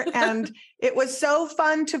treasure. And it was so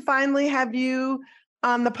fun to finally have you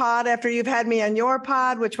on the pod after you've had me on your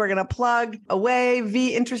pod, which we're going to plug away.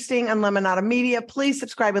 V Interesting on Lemonada Media. Please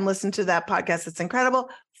subscribe and listen to that podcast. It's incredible.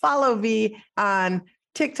 Follow V on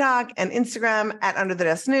TikTok and Instagram at Under the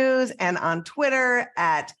Desk News and on Twitter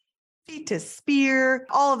at V2Spear.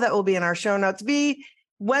 All of that will be in our show notes. V,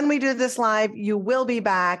 when we do this live, you will be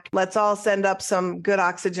back. Let's all send up some good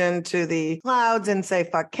oxygen to the clouds and say,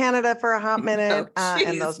 fuck Canada for a hot minute.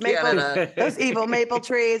 And those evil maple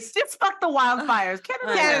trees. Just fuck the wildfires.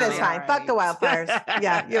 Canada's fine. Right. Fuck the wildfires.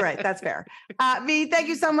 Yeah, you're right. That's fair. V, thank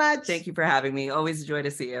you so much. Thank you for having me. Always a joy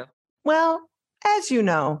to see you. Well, as you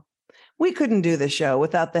know, We couldn't do the show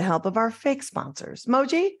without the help of our fake sponsors.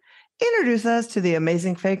 Moji, introduce us to the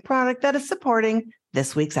amazing fake product that is supporting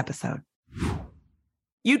this week's episode.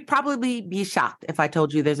 You'd probably be shocked if I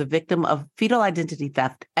told you there's a victim of fetal identity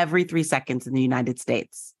theft every 3 seconds in the United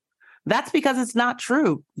States. That's because it's not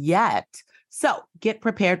true yet. So get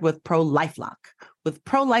prepared with Pro-LifeLock. With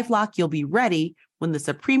Pro-LifeLock, you'll be ready when the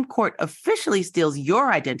Supreme Court officially steals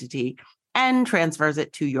your identity and transfers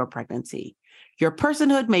it to your pregnancy. Your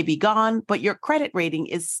personhood may be gone, but your credit rating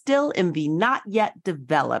is still in the not yet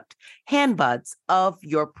developed handbuds of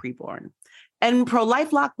your preborn. And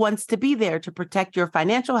Pro-LifeLock wants to be there to protect your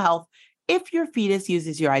financial health if your fetus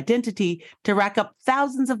uses your identity to rack up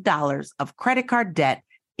thousands of dollars of credit card debt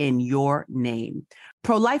in your name.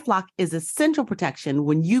 Pro-LifeLock is essential protection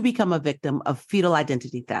when you become a victim of fetal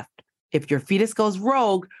identity theft. If your fetus goes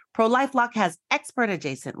rogue, Pro-LifeLock has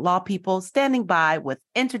expert-adjacent law people standing by with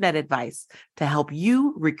internet advice to help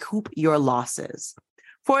you recoup your losses.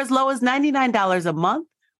 For as low as $99 a month,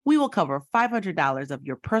 we will cover $500 of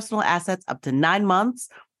your personal assets up to 9 months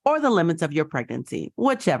or the limits of your pregnancy,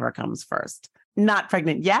 whichever comes first. Not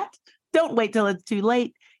pregnant yet? Don't wait till it's too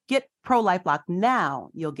late. Get Pro-LifeLock now.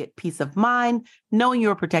 You'll get peace of mind knowing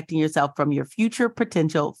you're protecting yourself from your future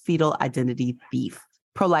potential fetal identity thief.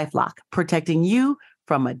 Pro-LifeLock, protecting you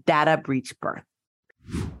from a data breach birth.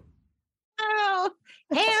 Oh,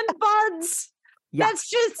 hand buds. Yeah. That's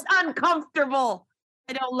just uncomfortable.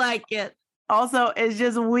 I don't like it. Also, it's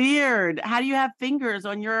just weird. How do you have fingers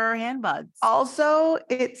on your hand buds? Also,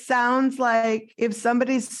 it sounds like if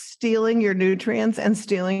somebody's stealing your nutrients and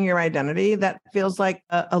stealing your identity, that feels like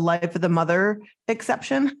a life of the mother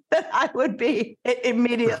exception that I would be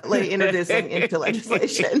immediately introducing into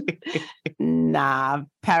legislation. Nah,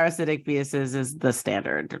 parasitic fetuses is the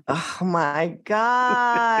standard. Oh my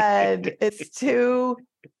God. It's too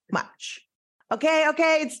much. Okay,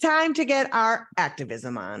 it's time to get our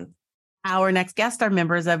activism on. Our next guests are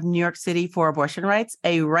members of New York City for Abortion Rights,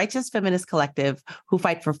 a righteous feminist collective who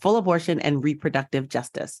fight for full abortion and reproductive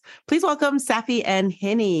justice. Please welcome Safi and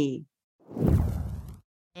Henny.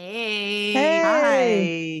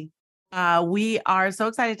 Hey. Hi. We are so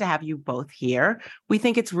excited to have you both here. We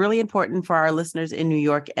think it's really important for our listeners in New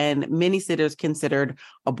York and many cities considered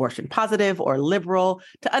abortion positive or liberal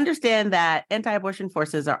to understand that anti-abortion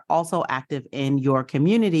forces are also active in your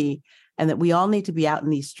community and that we all need to be out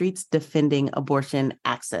in these streets defending abortion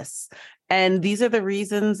access. And these are the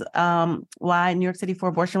reasons why New York City for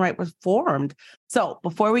Abortion Rights was formed. So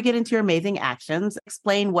before we get into your amazing actions,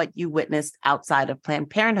 explain what you witnessed outside of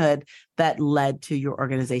Planned Parenthood that led to your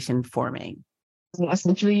organization forming. So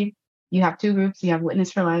essentially, you have two groups. You have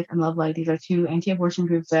Witness for Life and Love Life. These are two anti-abortion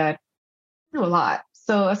groups that do a lot.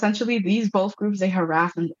 So essentially, these both groups, they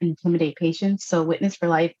harass and intimidate patients. So Witness for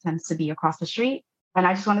Life tends to be across the street. And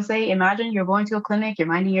I just want to say, imagine you're going to a clinic, you're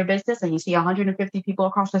minding your business, and you see 150 people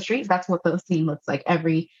across the street. That's what the scene looks like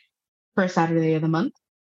every first Saturday of the month.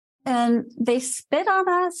 And they spit on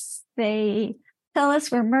us. They tell us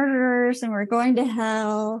we're murderers and we're going to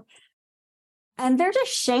hell. And they're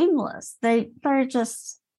just shameless. They're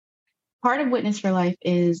just... Part of Witness for Life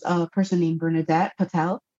is a person named Bernadette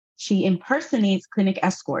Patel. She impersonates clinic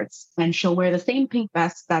escorts, and she'll wear the same pink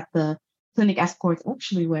vest that the clinic escorts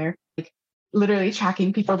actually wear, literally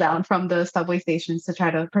tracking people down from the subway stations to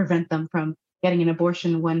try to prevent them from getting an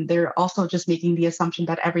abortion, when they're also just making the assumption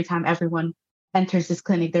that every time everyone enters this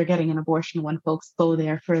clinic, they're getting an abortion when folks go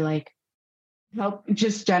there for help,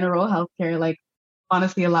 just general healthcare.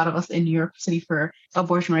 Honestly, a lot of us in New York City for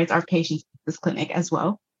Abortion Rights are patients at this clinic as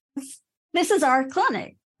well. This is our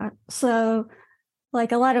clinic. So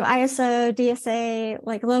a lot of ISO,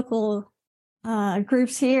 DSA, local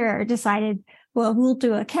groups here decided, well, we'll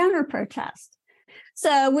do a counter protest.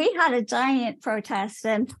 So we had a giant protest.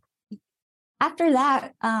 And after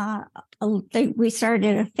that, we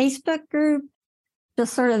started a Facebook group,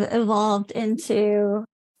 just sort of evolved into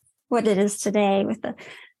what it is today with the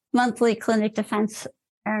monthly clinic defense.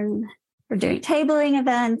 And we're doing tabling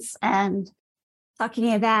events and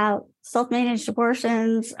talking about self-managed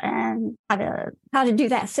abortions and how to do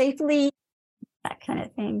that safely, that kind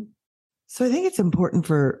of thing. So I think it's important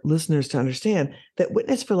for listeners to understand that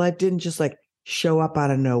Witness for Life didn't just show up out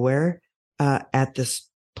of nowhere at this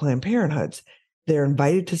Planned Parenthoods. They're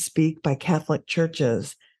invited to speak by Catholic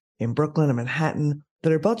churches in Brooklyn and Manhattan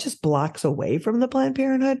that are both just blocks away from the Planned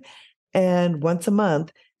Parenthood. And once a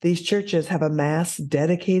month, these churches have a mass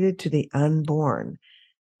dedicated to the unborn.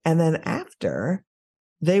 And then after,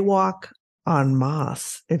 they walk en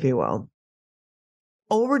masse, if you will,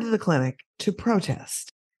 over to the clinic to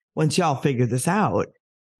protest. Once y'all figured this out,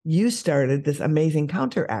 you started this amazing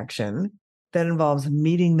counteraction that involves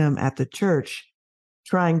meeting them at the church,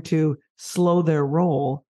 trying to slow their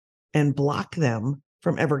roll and block them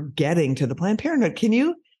from ever getting to the Planned Parenthood. Can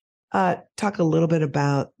you talk a little bit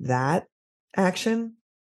about that action?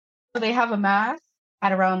 So they have a mass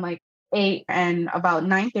at around like 8, and about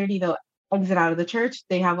 9:30 they'll exit out of the church.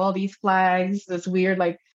 They have all these flags, this weird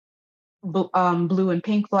like blue and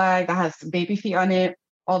pink flag that has baby feet on it,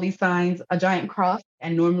 all these signs, a giant cross.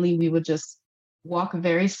 And normally we would just walk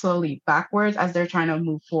very slowly backwards as they're trying to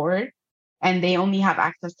move forward. And they only have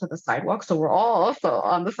access to the sidewalk. So we're all also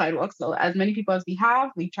on the sidewalk. So as many people as we have,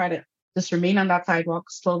 we try to just remain on that sidewalk,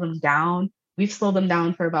 slow them down. We've slowed them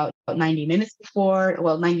down for about 90 minutes before,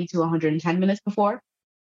 90 to 110 minutes before.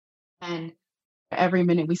 And every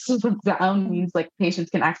minute we slow them down means like patients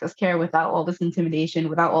can access care without all this intimidation,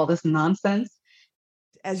 without all this nonsense.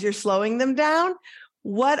 As you're slowing them down,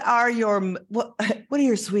 what are your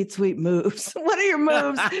sweet moves? What are your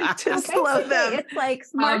moves to slow them? It's like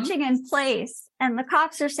marching in place, and the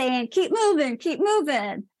cops are saying, keep moving,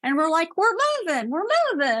 and we're like, we're moving,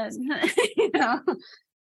 you know.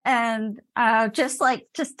 And just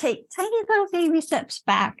take tiny little baby steps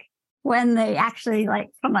back when they actually like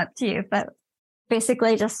come up to you, but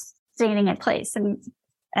basically just standing in place, and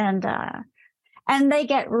they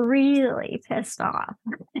get really pissed off.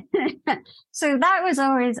 So that was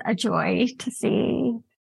always a joy to see.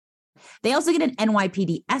 They also get an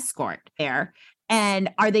NYPD escort there.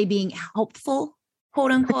 And are they being helpful,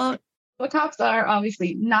 quote unquote? The cops are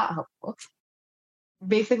obviously not helpful.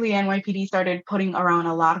 Basically, NYPD started putting around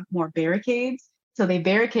a lot more barricades. So they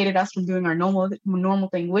barricaded us from doing our normal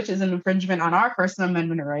thing, which is an infringement on our First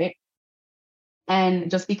Amendment right.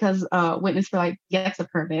 And just because Witness for Life gets a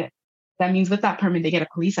permit, that means with that permit, they get a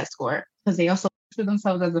police escort because they also for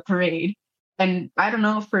themselves as a parade. And I don't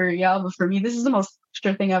know for y'all, but for me, this is the most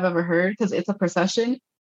extra thing I've ever heard because it's a procession,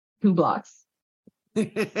 2 blocks.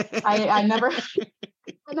 I never.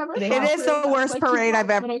 It is the worst parade I've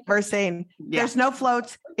ever seen. Yeah. There's no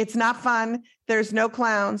floats. It's not fun. There's no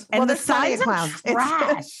clowns. And the signs of clowns.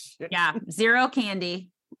 Trash. Yeah, 0 candy.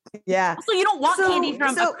 Yeah. So you don't want candy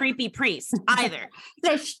from a creepy priest either.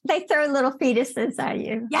 They throw little fetuses at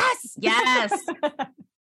you. Yes.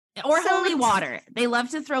 Or holy water. They love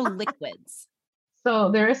to throw liquids.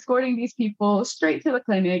 So they're escorting these people straight to the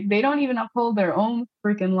clinic. They don't even uphold their own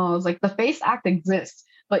freaking laws. Like the FACE Act exists,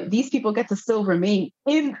 but these people get to still remain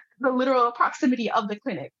in the literal proximity of the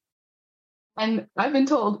clinic. And I've been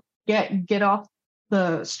told, get off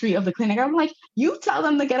the street of the clinic. I'm like, you tell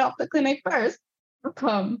them to get off the clinic first.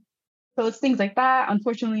 So it's things like that.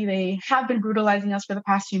 Unfortunately, they have been brutalizing us for the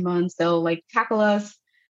past few months. They'll like tackle us.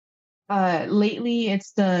 Lately,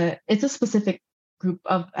 it's a specific group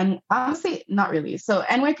of, and honestly, not really. So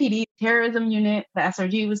NYPD terrorism unit, the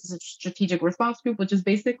SRG was a strategic response group, which is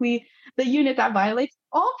basically the unit that violates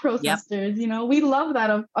all protesters. Yep. You know, we love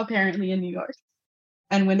that apparently in New York.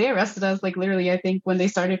 And when they arrested us, like literally, I think when they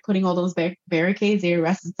started putting all those barricades, they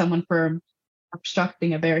arrested someone for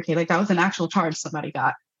obstructing a barricade. Like that was an actual charge somebody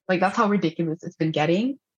got. Like that's how ridiculous it's been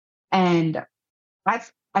getting. And I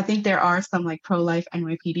think there are some like pro-life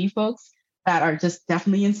NYPD folks that are just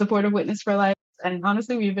definitely in support of Witness for Life. And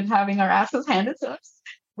honestly, we've been having our asses handed to us,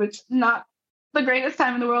 which not the greatest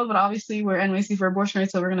time in the world, but obviously we're NYC for abortion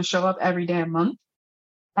rights, so we're going to show up every damn month.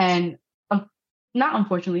 And not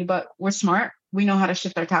unfortunately, but we're smart. We know how to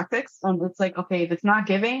shift our tactics. It's like, okay, if it's not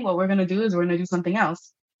giving, what we're going to do is we're going to do something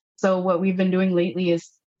else. So what we've been doing lately is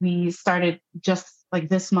we started just like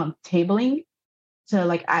this month tabling to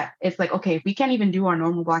like, it's like, okay, we can't even do our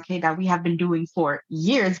normal blockade that we have been doing for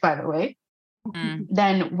years, by the way.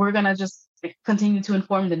 Then we're going to just continue to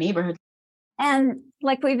inform the neighborhood. And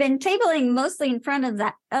like we've been tabling mostly in front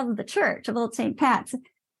of the church of Old St. Pat's.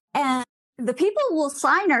 And the people will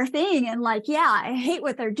sign our thing and like, yeah, I hate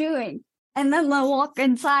what they're doing. And then they'll walk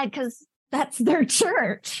inside because that's their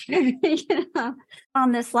church. You know?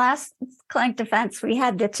 On this last clinic defense, we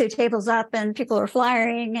had the 2 tables up and people were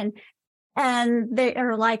flyering and they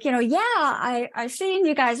are like, you know, yeah, I seen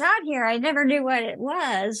you guys out here. I never knew what it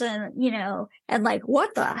was. And, you know, and like,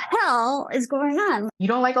 what the hell is going on? You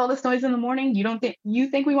don't like all this noise in the morning? You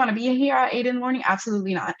think we want to be here at 8 in the morning?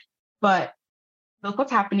 Absolutely not. But look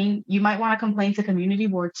what's happening. You might want to complain to community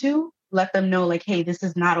board too. Let them know like, hey, this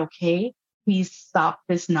is not okay. Please stop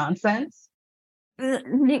this nonsense.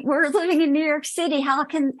 We're living in New York City. How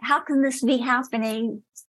can this be happening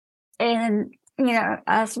in, you know,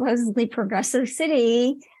 a supposedly progressive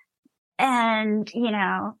city? And, you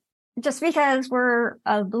know, just because we're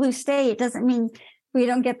a blue state doesn't mean we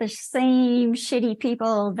don't get the same shitty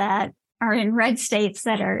people that are in red states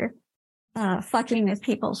that are fucking with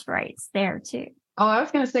people's rights there too. Oh, I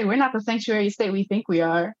was going to say, we're not the sanctuary state we think we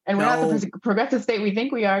are. And we're not the progressive state we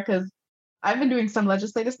think we are, because I've been doing some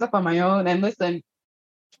legislative stuff on my own. And listen,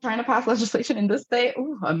 trying to pass legislation in this state,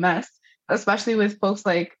 a mess, especially with folks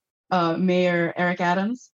like Mayor Eric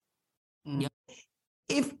Adams. Yep.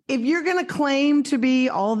 If you're going to claim to be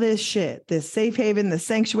all this shit, this safe haven, the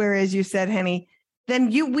sanctuary, as you said, Henny,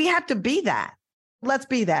 then we have to be that. Let's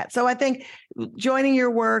be that. So I think joining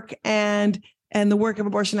your work and the work of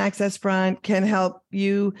Abortion Access Front can help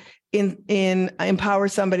you in empower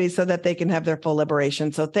somebody so that they can have their full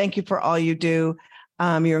liberation. So thank you for all you do.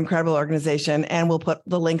 Your incredible organization. And we'll put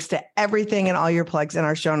the links to everything and all your plugs in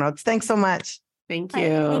our show notes. Thanks so much. Thank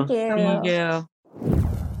you. Thank you. Thank you.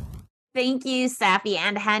 Thank you, Safi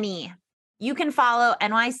and Henny. You can follow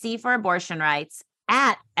NYC for Abortion Rights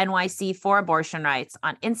at NYC for Abortion Rights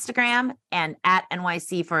on Instagram and at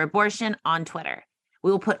NYC for Abortion on Twitter.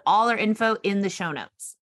 We will put all our info in the show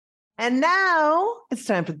notes. And now it's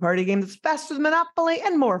time for the party game that's faster than Monopoly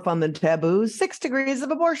and more fun than Taboo, 6 Degrees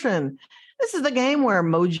of Abortion. This is the game where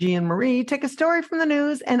Moji and Marie take a story from the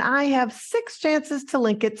news, and I have 6 chances to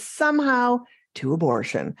link it somehow to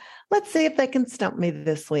abortion. Let's see if they can stump me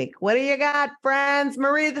this week. What do you got, friends?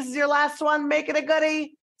 Marie, this is your last one. Make it a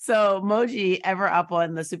goodie. So Moji, ever up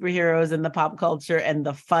on the superheroes and the pop culture and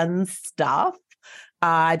the fun stuff.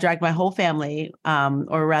 I dragged my whole family,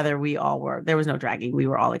 or rather we all were. There was no dragging. We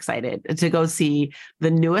were all excited to go see the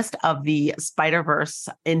newest of the Spider-Verse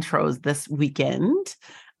intros this weekend.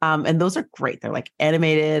 And those are great. They're like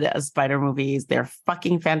animated spider movies. They're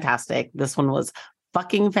fucking fantastic. This one was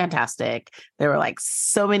fucking fantastic. There were like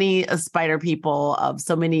so many spider people of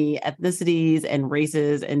so many ethnicities and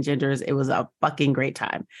races and genders. It was a fucking great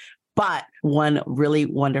time. But one really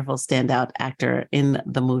wonderful standout actor in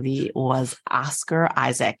the movie was Oscar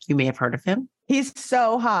Isaac. You may have heard of him. He's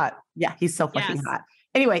so hot. Yeah, he's so fucking hot.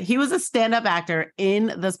 Anyway, he was a stand-up actor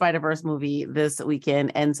in the Spider-Verse movie this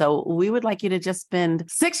weekend. And so we would like you to just spend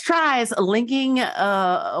 6 tries linking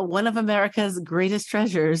one of America's greatest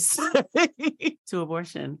treasures to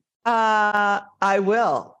abortion. I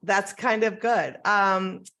will. That's kind of good.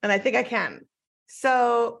 And I think I can.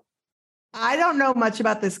 So I don't know much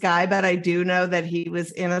about this guy, but I do know that he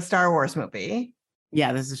was in a Star Wars movie.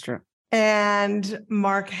 Yeah, this is true. And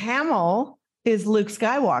Mark Hamill is Luke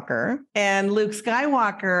Skywalker. And Luke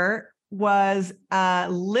Skywalker was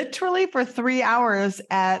literally for 3 hours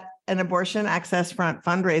at an Abortion Access Front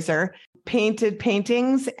fundraiser, painted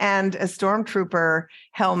paintings and a stormtrooper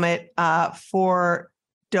helmet for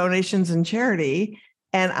donations and charity.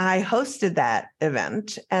 And I hosted that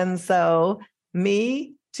event. And so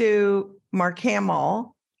me to Mark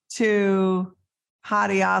Hamill to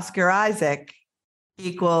Hottie Oscar Isaac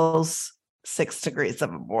equals 6 degrees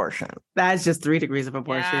of abortion. That's just 3 degrees of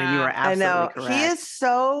abortion. Yeah. And you are absolutely correct. He is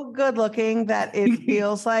so good looking that it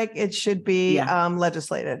feels like it should be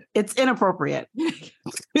legislated. It's inappropriate.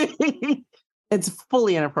 It's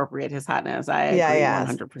fully inappropriate, his hotness. I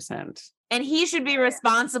agree 100%. And he should be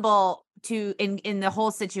responsible in the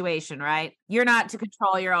whole situation, right? You're not to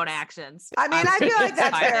control your own actions. I mean, I feel like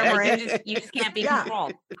that's fair, Marie. You just can't be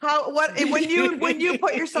controlled. When you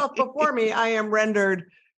put yourself before me, I am rendered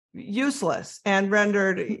useless and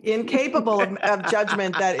rendered incapable of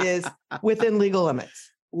judgment that is within legal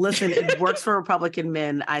limits. Listen, it works for Republican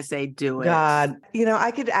men. I say do it. God,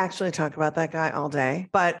 I could actually talk about that guy all day,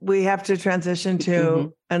 but we have to transition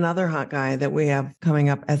to another hot guy that we have coming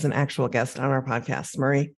up as an actual guest on our podcast.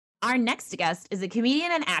 Marie. Our next guest is a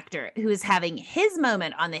comedian and actor who is having his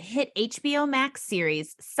moment on the hit HBO Max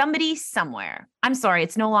series, Somebody Somewhere. I'm sorry,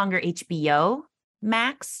 it's no longer HBO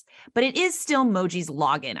Max, but it is still Moji's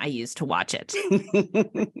login I use to watch it.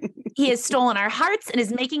 He has stolen our hearts and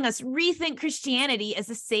is making us rethink Christianity as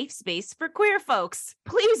a safe space for queer folks.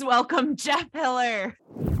 Please welcome Jeff Hiller.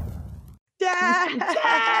 Jeff!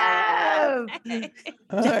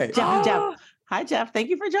 Jeff. Hi, Jeff. Thank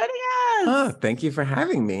you for joining us. Oh, thank you for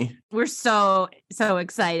having me. We're so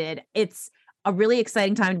excited. It's a really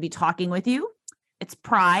exciting time to be talking with you. It's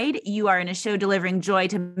Pride. You are in a show delivering joy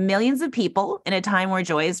to millions of people in a time where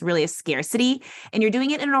joy is really a scarcity, and you're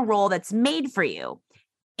doing it in a role that's made for you.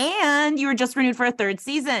 And you were just renewed for a 3rd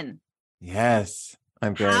season. Yes,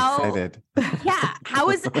 I'm very excited. Yeah. How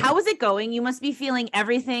is it going? You must be feeling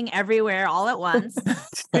everything everywhere all at once.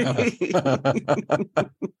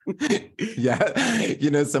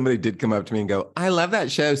 Yeah. Somebody did come up to me and go, I love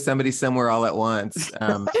that show, Somebody Somewhere All at Once.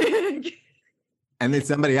 And then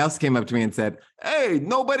somebody else came up to me and said, hey,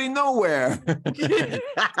 nobody nowhere.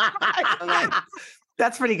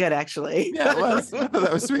 That's pretty good, actually. Yeah, it was.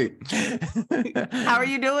 That was sweet. How are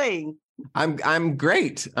you doing? I'm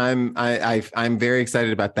great. I'm very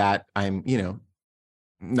excited about that. I'm,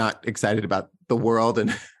 not excited about the world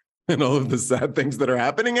and all of the sad things that are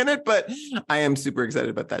happening in it, but I am super excited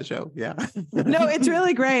about that show. Yeah. No, it's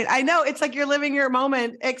really great. I know it's like you're living your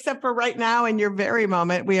moment, except for right now in your very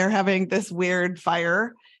moment, we are having this weird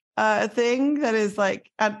fire thing that is like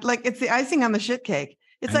it's the icing on the shit cake.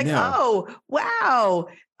 It's like, oh, wow.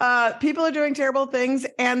 People are doing terrible things.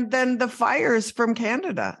 And then the fires from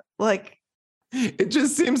Canada, like. It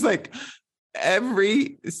just seems like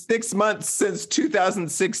every 6 months since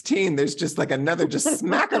 2016, there's just like another just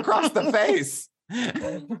smack across the face.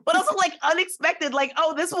 But also like unexpected, like,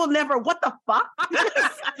 oh, this will never, what the fuck?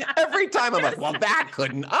 Every time I'm like, well, that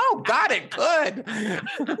couldn't. Oh, God, it could.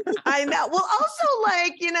 I know. Well, also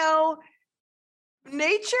like,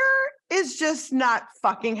 nature is just not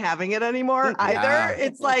fucking having it anymore either.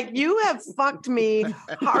 It's like, you have fucked me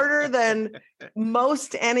harder than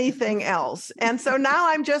most anything else. And so now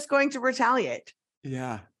I'm just going to retaliate.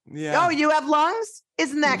 Yeah. Yeah. Oh, you have lungs?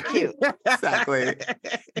 Isn't that cute? Exactly.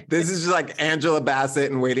 This is just like Angela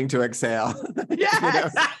Bassett and Waiting to Exhale.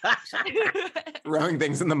 Yes. Throwing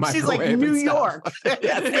things in the microwave. She's like New York.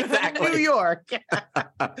 Yes, exactly. New York.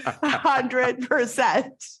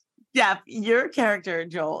 100%. Jeff, your character,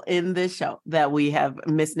 Joel, in this show that we have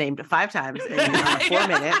misnamed 5 times in 4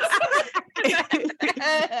 minutes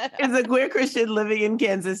is a queer Christian living in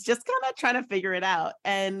Kansas, just kind of trying to figure it out.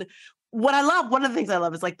 And one of the things I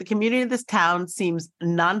love is like the community of this town seems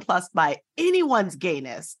nonplussed by anyone's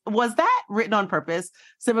gayness. Was that written on purpose?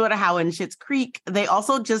 Similar to how in Schitt's Creek, they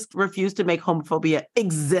also just refuse to make homophobia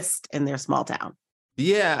exist in their small town.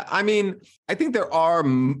 Yeah, I mean, I think there are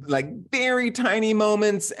like very tiny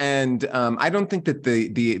moments, and I don't think that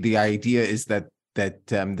the idea is that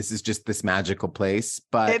this is just this magical place,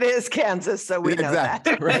 but it is Kansas, so we know that.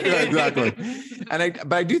 Right, exactly.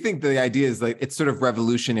 But I do think the idea is like it's sort of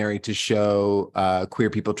revolutionary to show queer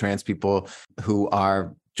people, trans people who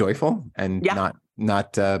are joyful and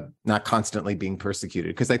not constantly being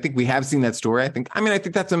persecuted. Because I think we have seen that story. I think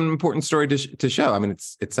that's an important story to show. I mean,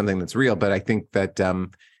 it's something that's real, but I think that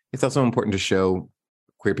it's also important to show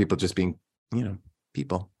queer people just being,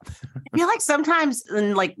 people. I feel like sometimes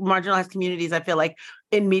in like marginalized communities, I feel like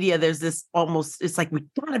in media, there's this almost, it's like, we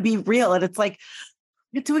gotta be real. And it's like,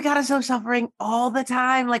 do we gotta show suffering all the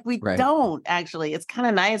time? Like we don't actually. It's kind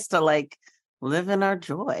of nice to like live in our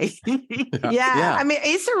joy. Yeah. I mean,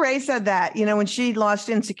 Issa Rae said that, when she launched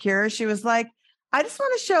Insecure, she was like, I just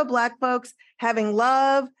want to show Black folks having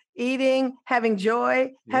love, eating, having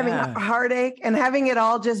joy, having heartache, and having it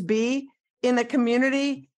all just be in the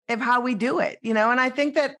community of how we do it, and I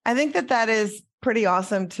think that is pretty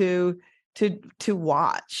awesome to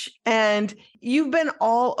watch. And you've been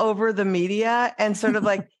all over the media and sort of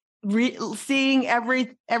like seeing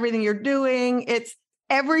everything you're doing. It's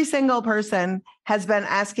every single person has been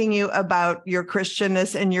asking you about your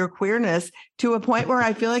Christianness and your queerness to a point where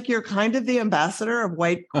I feel like you're kind of the ambassador of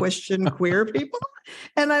white Christian queer people.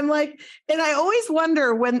 And I'm like, and I always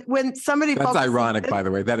wonder when somebody. That's ironic, by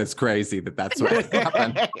the way. That is crazy that's what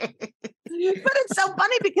happened. But it's so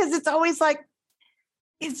funny because it's always like,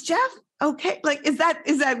 is Jeff okay? Like, is that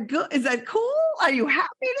good? Is that cool? Are you happy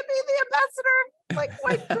to be the ambassador? Like,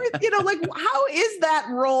 white, like how is that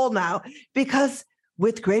role now? Because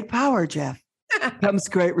with great power, Jeff, comes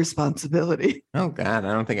great responsibility. Oh God,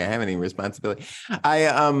 I don't think I have any responsibility.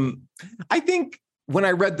 I think when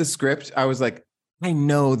I read the script, I was like, I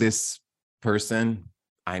know this person.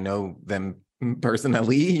 I know them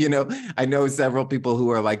personally. I know several people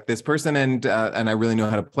who are like this person, and I really know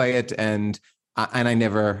how to play it. And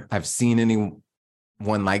I've seen anyone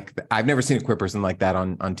I've never seen a queer person like that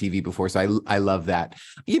on TV before. So I love that.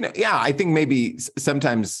 I think maybe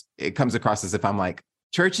sometimes it comes across as if I'm like,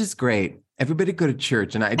 church is great. Everybody go to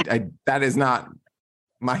church. And I that is not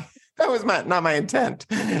not my intent.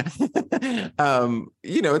 It's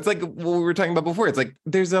like what we were talking about before. It's like,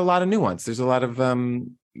 there's a lot of nuance. There's a lot of,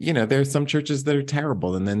 there are some churches that are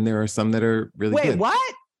terrible. And then there are some that are really good. Wait,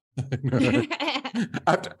 what?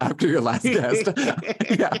 after your last guest.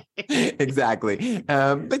 Yeah, exactly.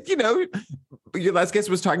 But your last guest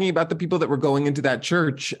was talking about the people that were going into that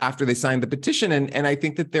church after they signed the petition, and I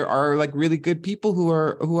think that there are like really good people who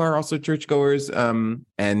are also churchgoers,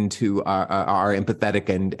 and who are empathetic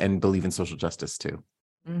and believe in social justice too.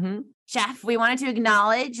 Mm-hmm. Jeff, we wanted to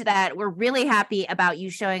acknowledge that we're really happy about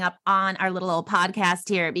you showing up on our little old podcast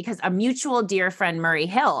here because a mutual dear friend, Murray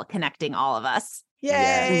Hill, connecting all of us.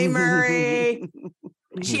 Yay, Murray.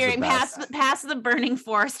 He's cheering the past best. past the burning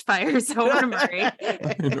forest fires over Murray.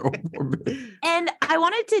 And I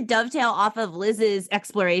wanted to dovetail off of Liz's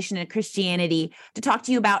exploration of Christianity to talk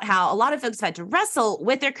to you about how a lot of folks have had to wrestle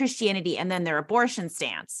with their Christianity and then their abortion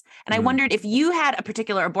stance. And I wondered if you had a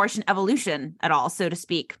particular abortion evolution at all, so to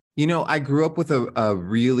speak. You know, I grew up with a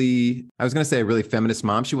really, I was going to say a really feminist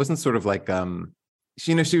mom. She wasn't sort of like,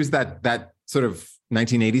 she was that sort of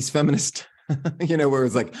 1980s feminist, where it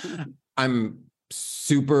was like, I'm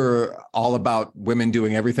super all about women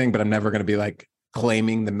doing everything, but I'm never going to be like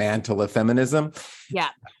claiming the mantle of feminism. Yeah.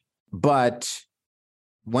 But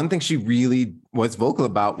one thing she really was vocal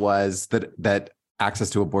about was that access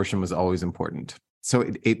to abortion was always important.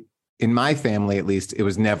 So it in my family, at least, it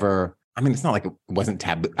was never, I mean, it's not like it wasn't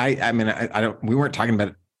taboo. I don't, we weren't talking about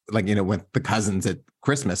it like, with the cousins at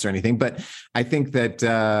Christmas or anything, but I think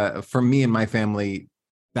that for me and my family,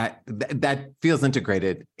 that feels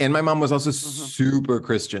integrated. And my mom was also super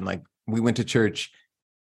Christian. Like we went to church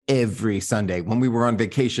every Sunday. When we were on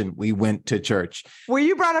vacation, we went to church. Were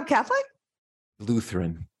you brought up Catholic?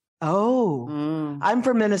 Lutheran. Oh, I'm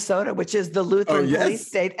from Minnesota, which is the Lutheran police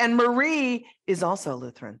state. And Marie is also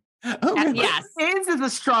Lutheran. Oh, really? Yes. Is a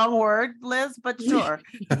strong word, Liz, but sure.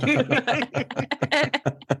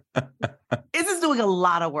 Is is doing a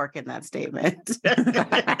lot of work in that statement.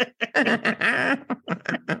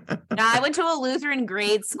 No, I went to a Lutheran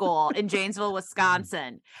grade school in Janesville,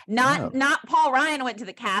 Wisconsin. Not Paul Ryan went to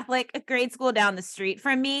the Catholic grade school down the street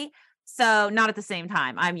from me. So not at the same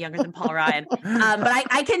time. I'm younger than Paul Ryan. But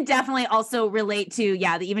I can definitely also relate to,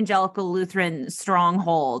 the evangelical Lutheran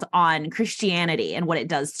stronghold on Christianity and what it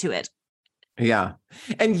does to it. Yeah.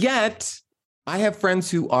 And yet I have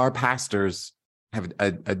friends who are pastors. I have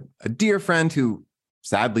a dear friend who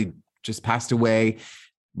sadly just passed away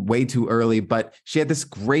way too early, but she had this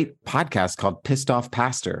great podcast called Pissed Off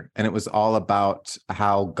Pastor. And it was all about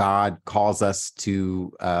how God calls us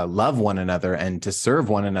to love one another and to serve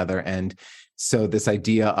one another. And so this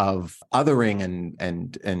idea of othering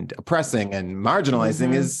and oppressing and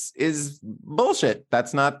marginalizing is bullshit.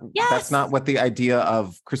 That's not what the idea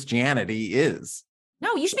of Christianity is.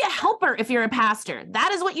 No, you should be a helper if you're a pastor.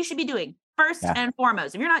 That is what you should be doing first and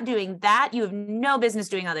foremost. If you're not doing that, you have no business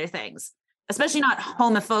doing other things, especially not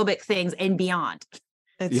homophobic things and beyond.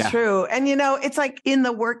 It's true. And, it's like in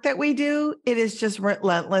the work that we do, it is just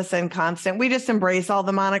relentless and constant. We just embrace all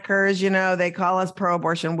the monikers, they call us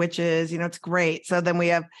pro-abortion witches, it's great. So then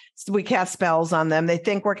we cast spells on them. They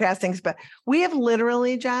think we're casting spells. We have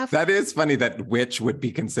literally, Jeff. That is funny that witch would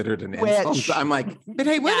be considered an insult. I'm like, but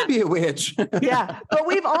hey, wouldn't be a witch? Yeah. But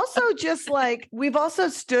we've also we've also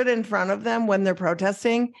stood in front of them when they're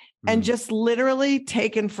protesting and just literally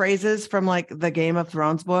taken phrases from like the Game of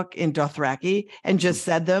Thrones book in Dothraki and just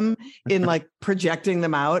said them in like projecting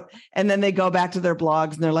them out. And then they go back to their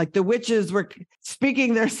blogs and they're like, the witches were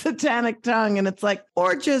speaking their satanic tongue. And it's like,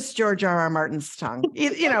 or just George R.R. Martin's tongue,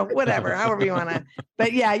 whatever, however you want to.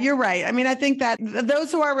 But yeah, you're right. I mean, I think that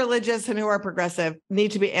those who are religious and who are progressive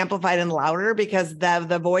need to be amplified and louder because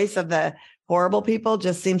the voice of the horrible people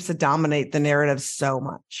just seems to dominate the narrative so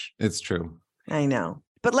much. It's true. I know.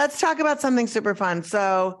 But let's talk about something super fun.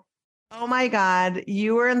 So, oh my God,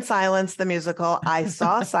 you were in Silence the Musical. I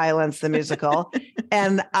saw Silence the Musical,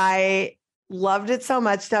 and I loved it so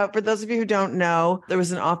much. So for those of you who don't know, there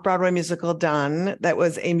was an off-Broadway musical done that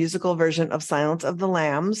was a musical version of Silence of the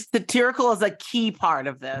Lambs. Satirical is a key part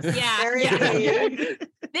of this. Yeah.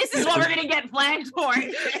 This is what we're going to get flagged for.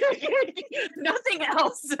 Nothing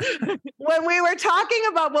else. When we were talking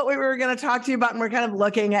about what we were going to talk to you about, and we're kind of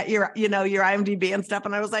looking at your IMDb and stuff,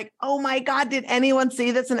 and I was like, oh my God, did anyone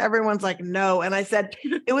see this? And everyone's like, no. And I said,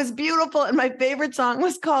 it was beautiful. And my favorite song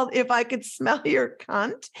was called If I Could Smell Your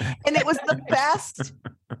Cunt. And it was the best,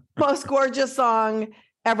 most gorgeous song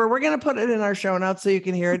ever. We're going to put it in our show notes so you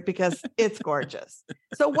can hear it because it's gorgeous.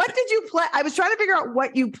 So what did you play? I was trying to figure out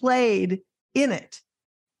what you played in it.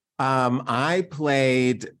 I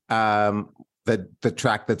played the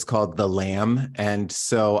track that's called The Lamb. And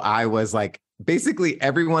so I was like, basically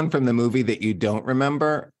everyone from the movie that you don't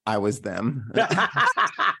remember, I was them.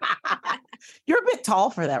 You're a bit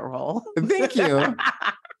tall for that role. Thank you.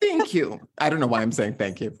 Thank you. I don't know why I'm saying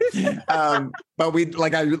thank you. But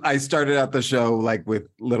I started out the show like with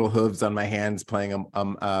little hooves on my hands playing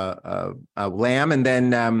a lamb. And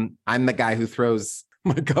then I'm the guy who throws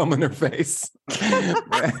my gum in her face.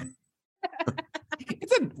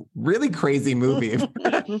 It's a really crazy movie.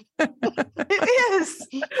 It is.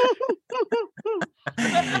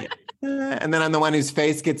 And then I'm the one whose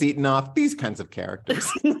face gets eaten off. These kinds of characters.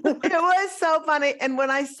 It was so funny. And when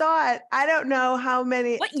I saw it, I don't know how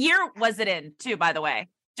many. What year was it in, too, by the way?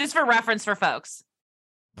 Just for reference for folks.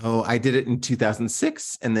 Oh, I did it in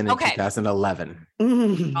 2006 and then in 2011.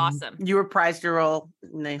 Awesome. You reprised your role.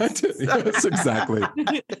 Nice. Yes, exactly.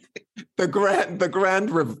 The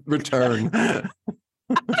grand return.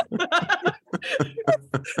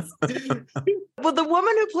 Well, the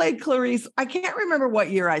woman who played Clarice, I can't remember what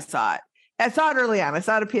year I saw it. I saw it early on. I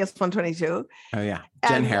saw it at PS 122. Oh yeah,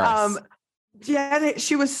 Jen Harris. Jen,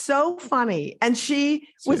 she was so funny, and she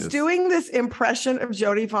was doing this impression of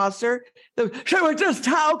Jodie Foster. She would just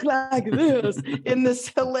talk like this in this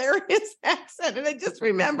hilarious accent, and I just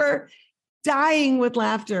remember dying with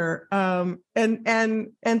laughter, and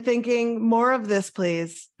thinking more of this,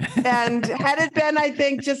 please. And had it been, I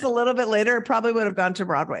think, just a little bit later, it probably would have gone to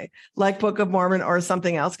Broadway, like Book of Mormon or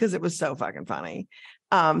something else, because it was so fucking funny.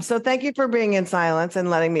 So thank you for being in silence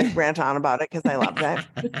and letting me rant on about it, because I love that.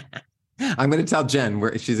 I'm going to tell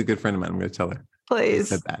Jen, she's a good friend of mine. I'm going to tell her. Please.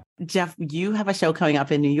 Said that. Jeff, you have a show coming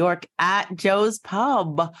up in New York at Joe's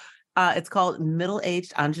Pub. It's called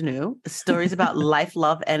Middle-Aged Ingenue, Stories About Life,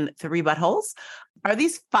 Love, and Three Buttholes. Are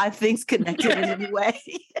these 5 things connected in any way?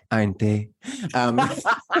 Aren't they?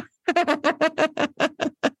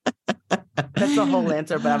 That's the whole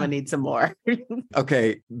answer, but I'm going to need some more.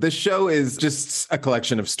 Okay. The show is just a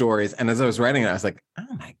collection of stories. And as I was writing it, I was like, oh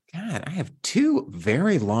my God, I have 2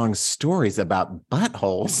 very long stories about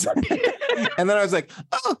buttholes. And then I was like,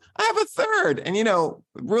 oh, I have a third. And,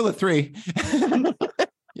 rule of 3.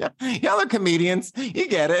 Yeah, y'all are comedians. You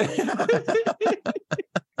get it.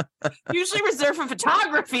 Usually reserved for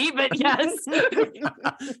photography, but yes.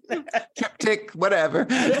 Triptych, whatever.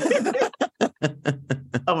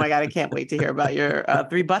 Oh my God, I can't wait to hear about your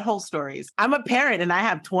 3 butthole stories. I'm a parent and I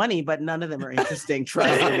have 20, but none of them are interesting.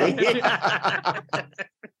 Trust me.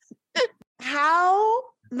 How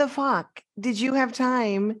the fuck did you have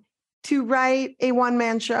time to write a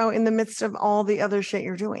one-man show in the midst of all the other shit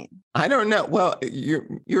you're doing? I don't know. Well,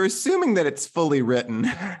 you're assuming that it's fully written.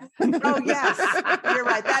 Oh yes, you're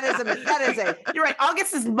right. That is a. You're right.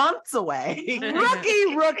 August is months away.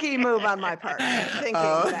 Rookie move on my part. Thinking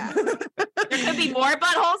that there could be more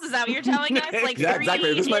buttholes. Is that what you're telling us? Like yeah,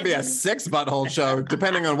 exactly. This might be a 6 butthole show,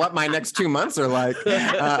 depending on what my next 2 months are like.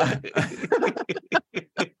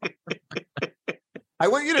 I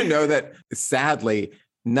want you to know that, sadly,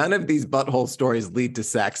 none of these butthole stories lead to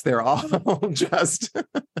sex. They're all just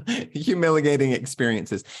humiliating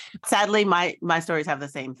experiences. Sadly, my stories have the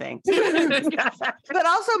same thing. But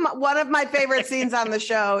also, one of my favorite scenes on the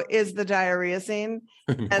show is the diarrhea scene,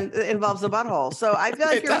 and it involves a butthole. So I feel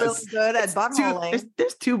like you're really good at buttholing.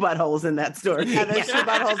 There's 2 buttholes in that story. Yeah, there's 2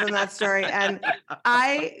 buttholes in that story. And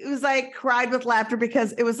I was like, cried with laughter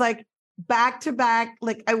because it was like, back to back,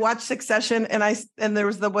 like I watched Succession and there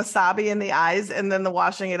was the wasabi in the eyes and then the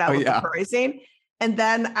washing it out with the curry scene. And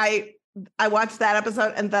then I watched that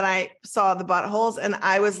episode and then I saw the buttholes and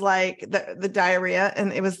I was like the diarrhea,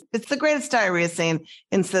 and it's the greatest diarrhea scene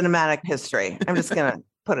in cinematic history. I'm just going to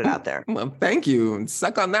put it out there. Well, thank you.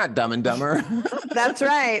 Suck on that, Dumb and Dumber. That's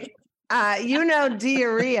right.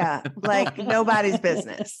 Diarrhea like nobody's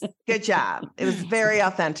business. Good job. It was very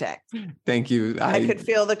authentic. Thank you. I could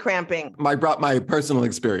feel the cramping. I brought my personal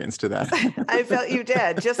experience to that. I felt you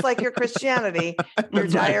did. Just like your Christianity, your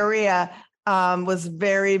diarrhea was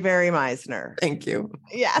very, very Meisner. Thank you.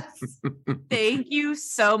 Yes. Thank you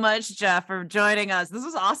so much, Jeff, for joining us. This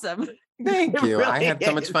was awesome. Thank you. Really I had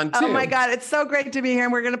so much fun too. Oh my God. It's so great to be here.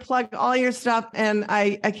 And we're going to plug all your stuff. And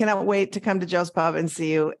I cannot wait to come to Joe's Pub and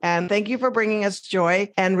see you. And thank you for bringing us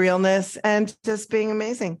joy and realness and just being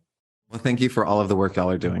amazing. Well, thank you for all of the work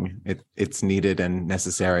y'all are doing. It's needed and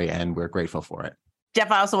necessary, and we're grateful for it. Jeff,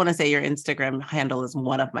 I also want to say your Instagram handle is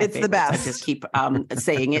one of my favorites. The best. I just keep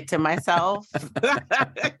saying it to myself.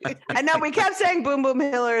 I know we kept saying Boom Boom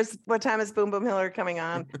Hillers. What time is Boom Boom Hiller coming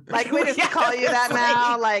on? Like we just call you that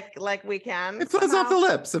now, like we can. It flows off the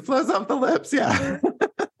lips. It flows off the lips. Yeah.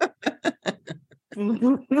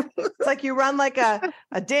 It's like you run like a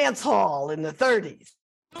dance hall in the 30s.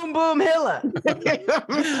 Boom Boom Hiller.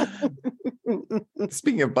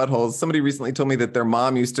 Speaking of buttholes, somebody recently told me that their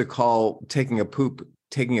mom used to call taking a poop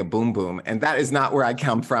taking a boom boom, and that is not where I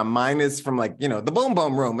come from. Mine is from the boom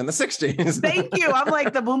boom room in the 60s. Thank you. I'm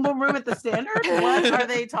like, the boom boom room at the Standard? What are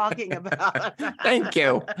they talking about? Thank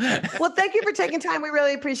you. Well, thank you for taking time. We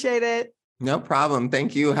really appreciate it. No problem.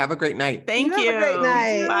 Thank you. Have a great night. Thank you. Have a great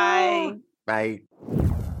night. Bye. Bye.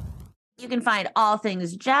 You can find all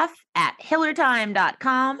things Jeff at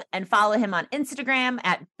hillertime.com and follow him on Instagram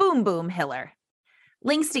at boomboomhiller.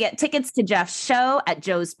 Links to get tickets to Jeff's show at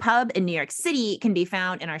Joe's Pub in New York City can be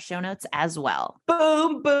found in our show notes as well.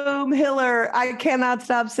 Boom, boom, Hiller. I cannot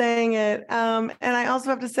stop saying it. And I also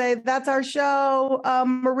have to say, that's our show.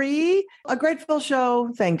 Marie, a grateful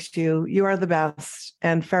show. Thanks to you. You are the best.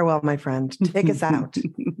 And farewell, my friend. Take us out.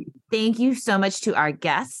 Thank you so much to our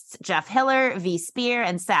guests, Jeff Hiller, V. Spear,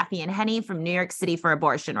 and Safi and Henny from New York City for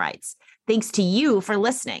abortion rights. Thanks to you for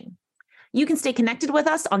listening. You can stay connected with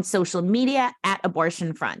us on social media at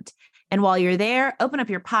Abortion Front. And while you're there, open up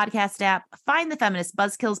your podcast app, find the Feminist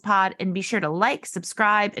Buzzkills pod, and be sure to like,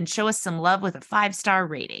 subscribe, and show us some love with a 5-star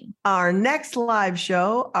rating. Our next live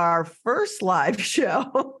show, our first live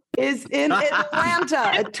show, is in Atlanta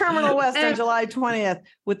at Terminal West on July 20th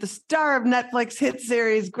with the star of Netflix hit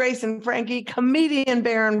series Grace and Frankie, comedian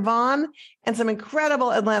Baron Vaughn, and some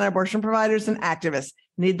incredible Atlanta abortion providers and activists.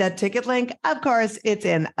 Need that ticket link? Of course, it's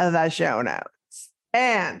in the show notes.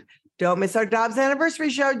 And don't miss our Dobbs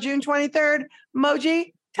anniversary show, June 23rd.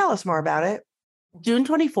 Moji, tell us more about it. June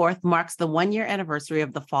 24th marks the 1-year anniversary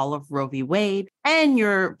of the fall of Roe v. Wade, and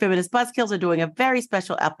your Feminist Buzzkills are doing a very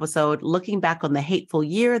special episode looking back on the hateful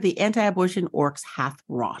year the anti-abortion orcs hath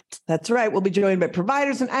wrought. That's right. We'll be joined by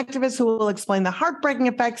providers and activists who will explain the heartbreaking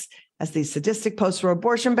effects as these sadistic post-Roe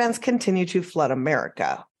abortion bans continue to flood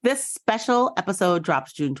America. This special episode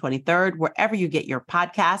drops June 23rd, wherever you get your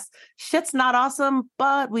podcasts. Shit's not awesome,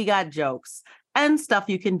 but we got jokes and stuff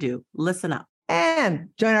you can do. Listen up. And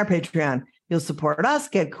join our Patreon. You'll support us,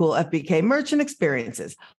 get cool FBK merch and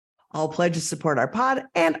experiences. All pledges support our pod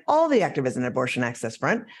and all the activists in Abortion Access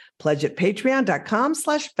Front. Pledge at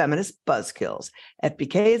patreon.com/feministbuzzkills.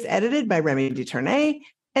 FBK is edited by Remy DeTournay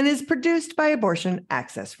and is produced by Abortion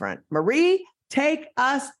Access Front. Marie, take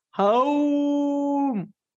us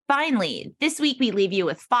home. Finally, this week we leave you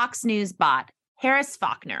with Fox News bot Harris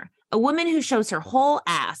Faulkner, a woman who shows her whole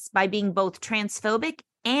ass by being both transphobic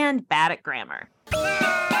and bad at grammar.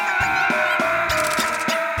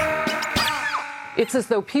 It's as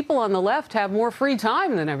though people on the left have more free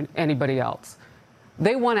time than anybody else.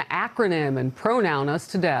 They want to acronym and pronoun us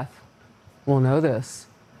to death. Well, know this.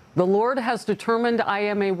 The Lord has determined I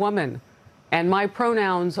am a woman, and my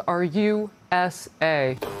pronouns are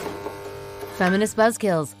USA. Feminist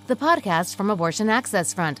Buzzkills, the podcast from Abortion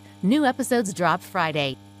Access Front. New episodes drop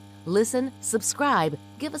Friday. Listen, subscribe,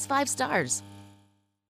 give us 5 stars.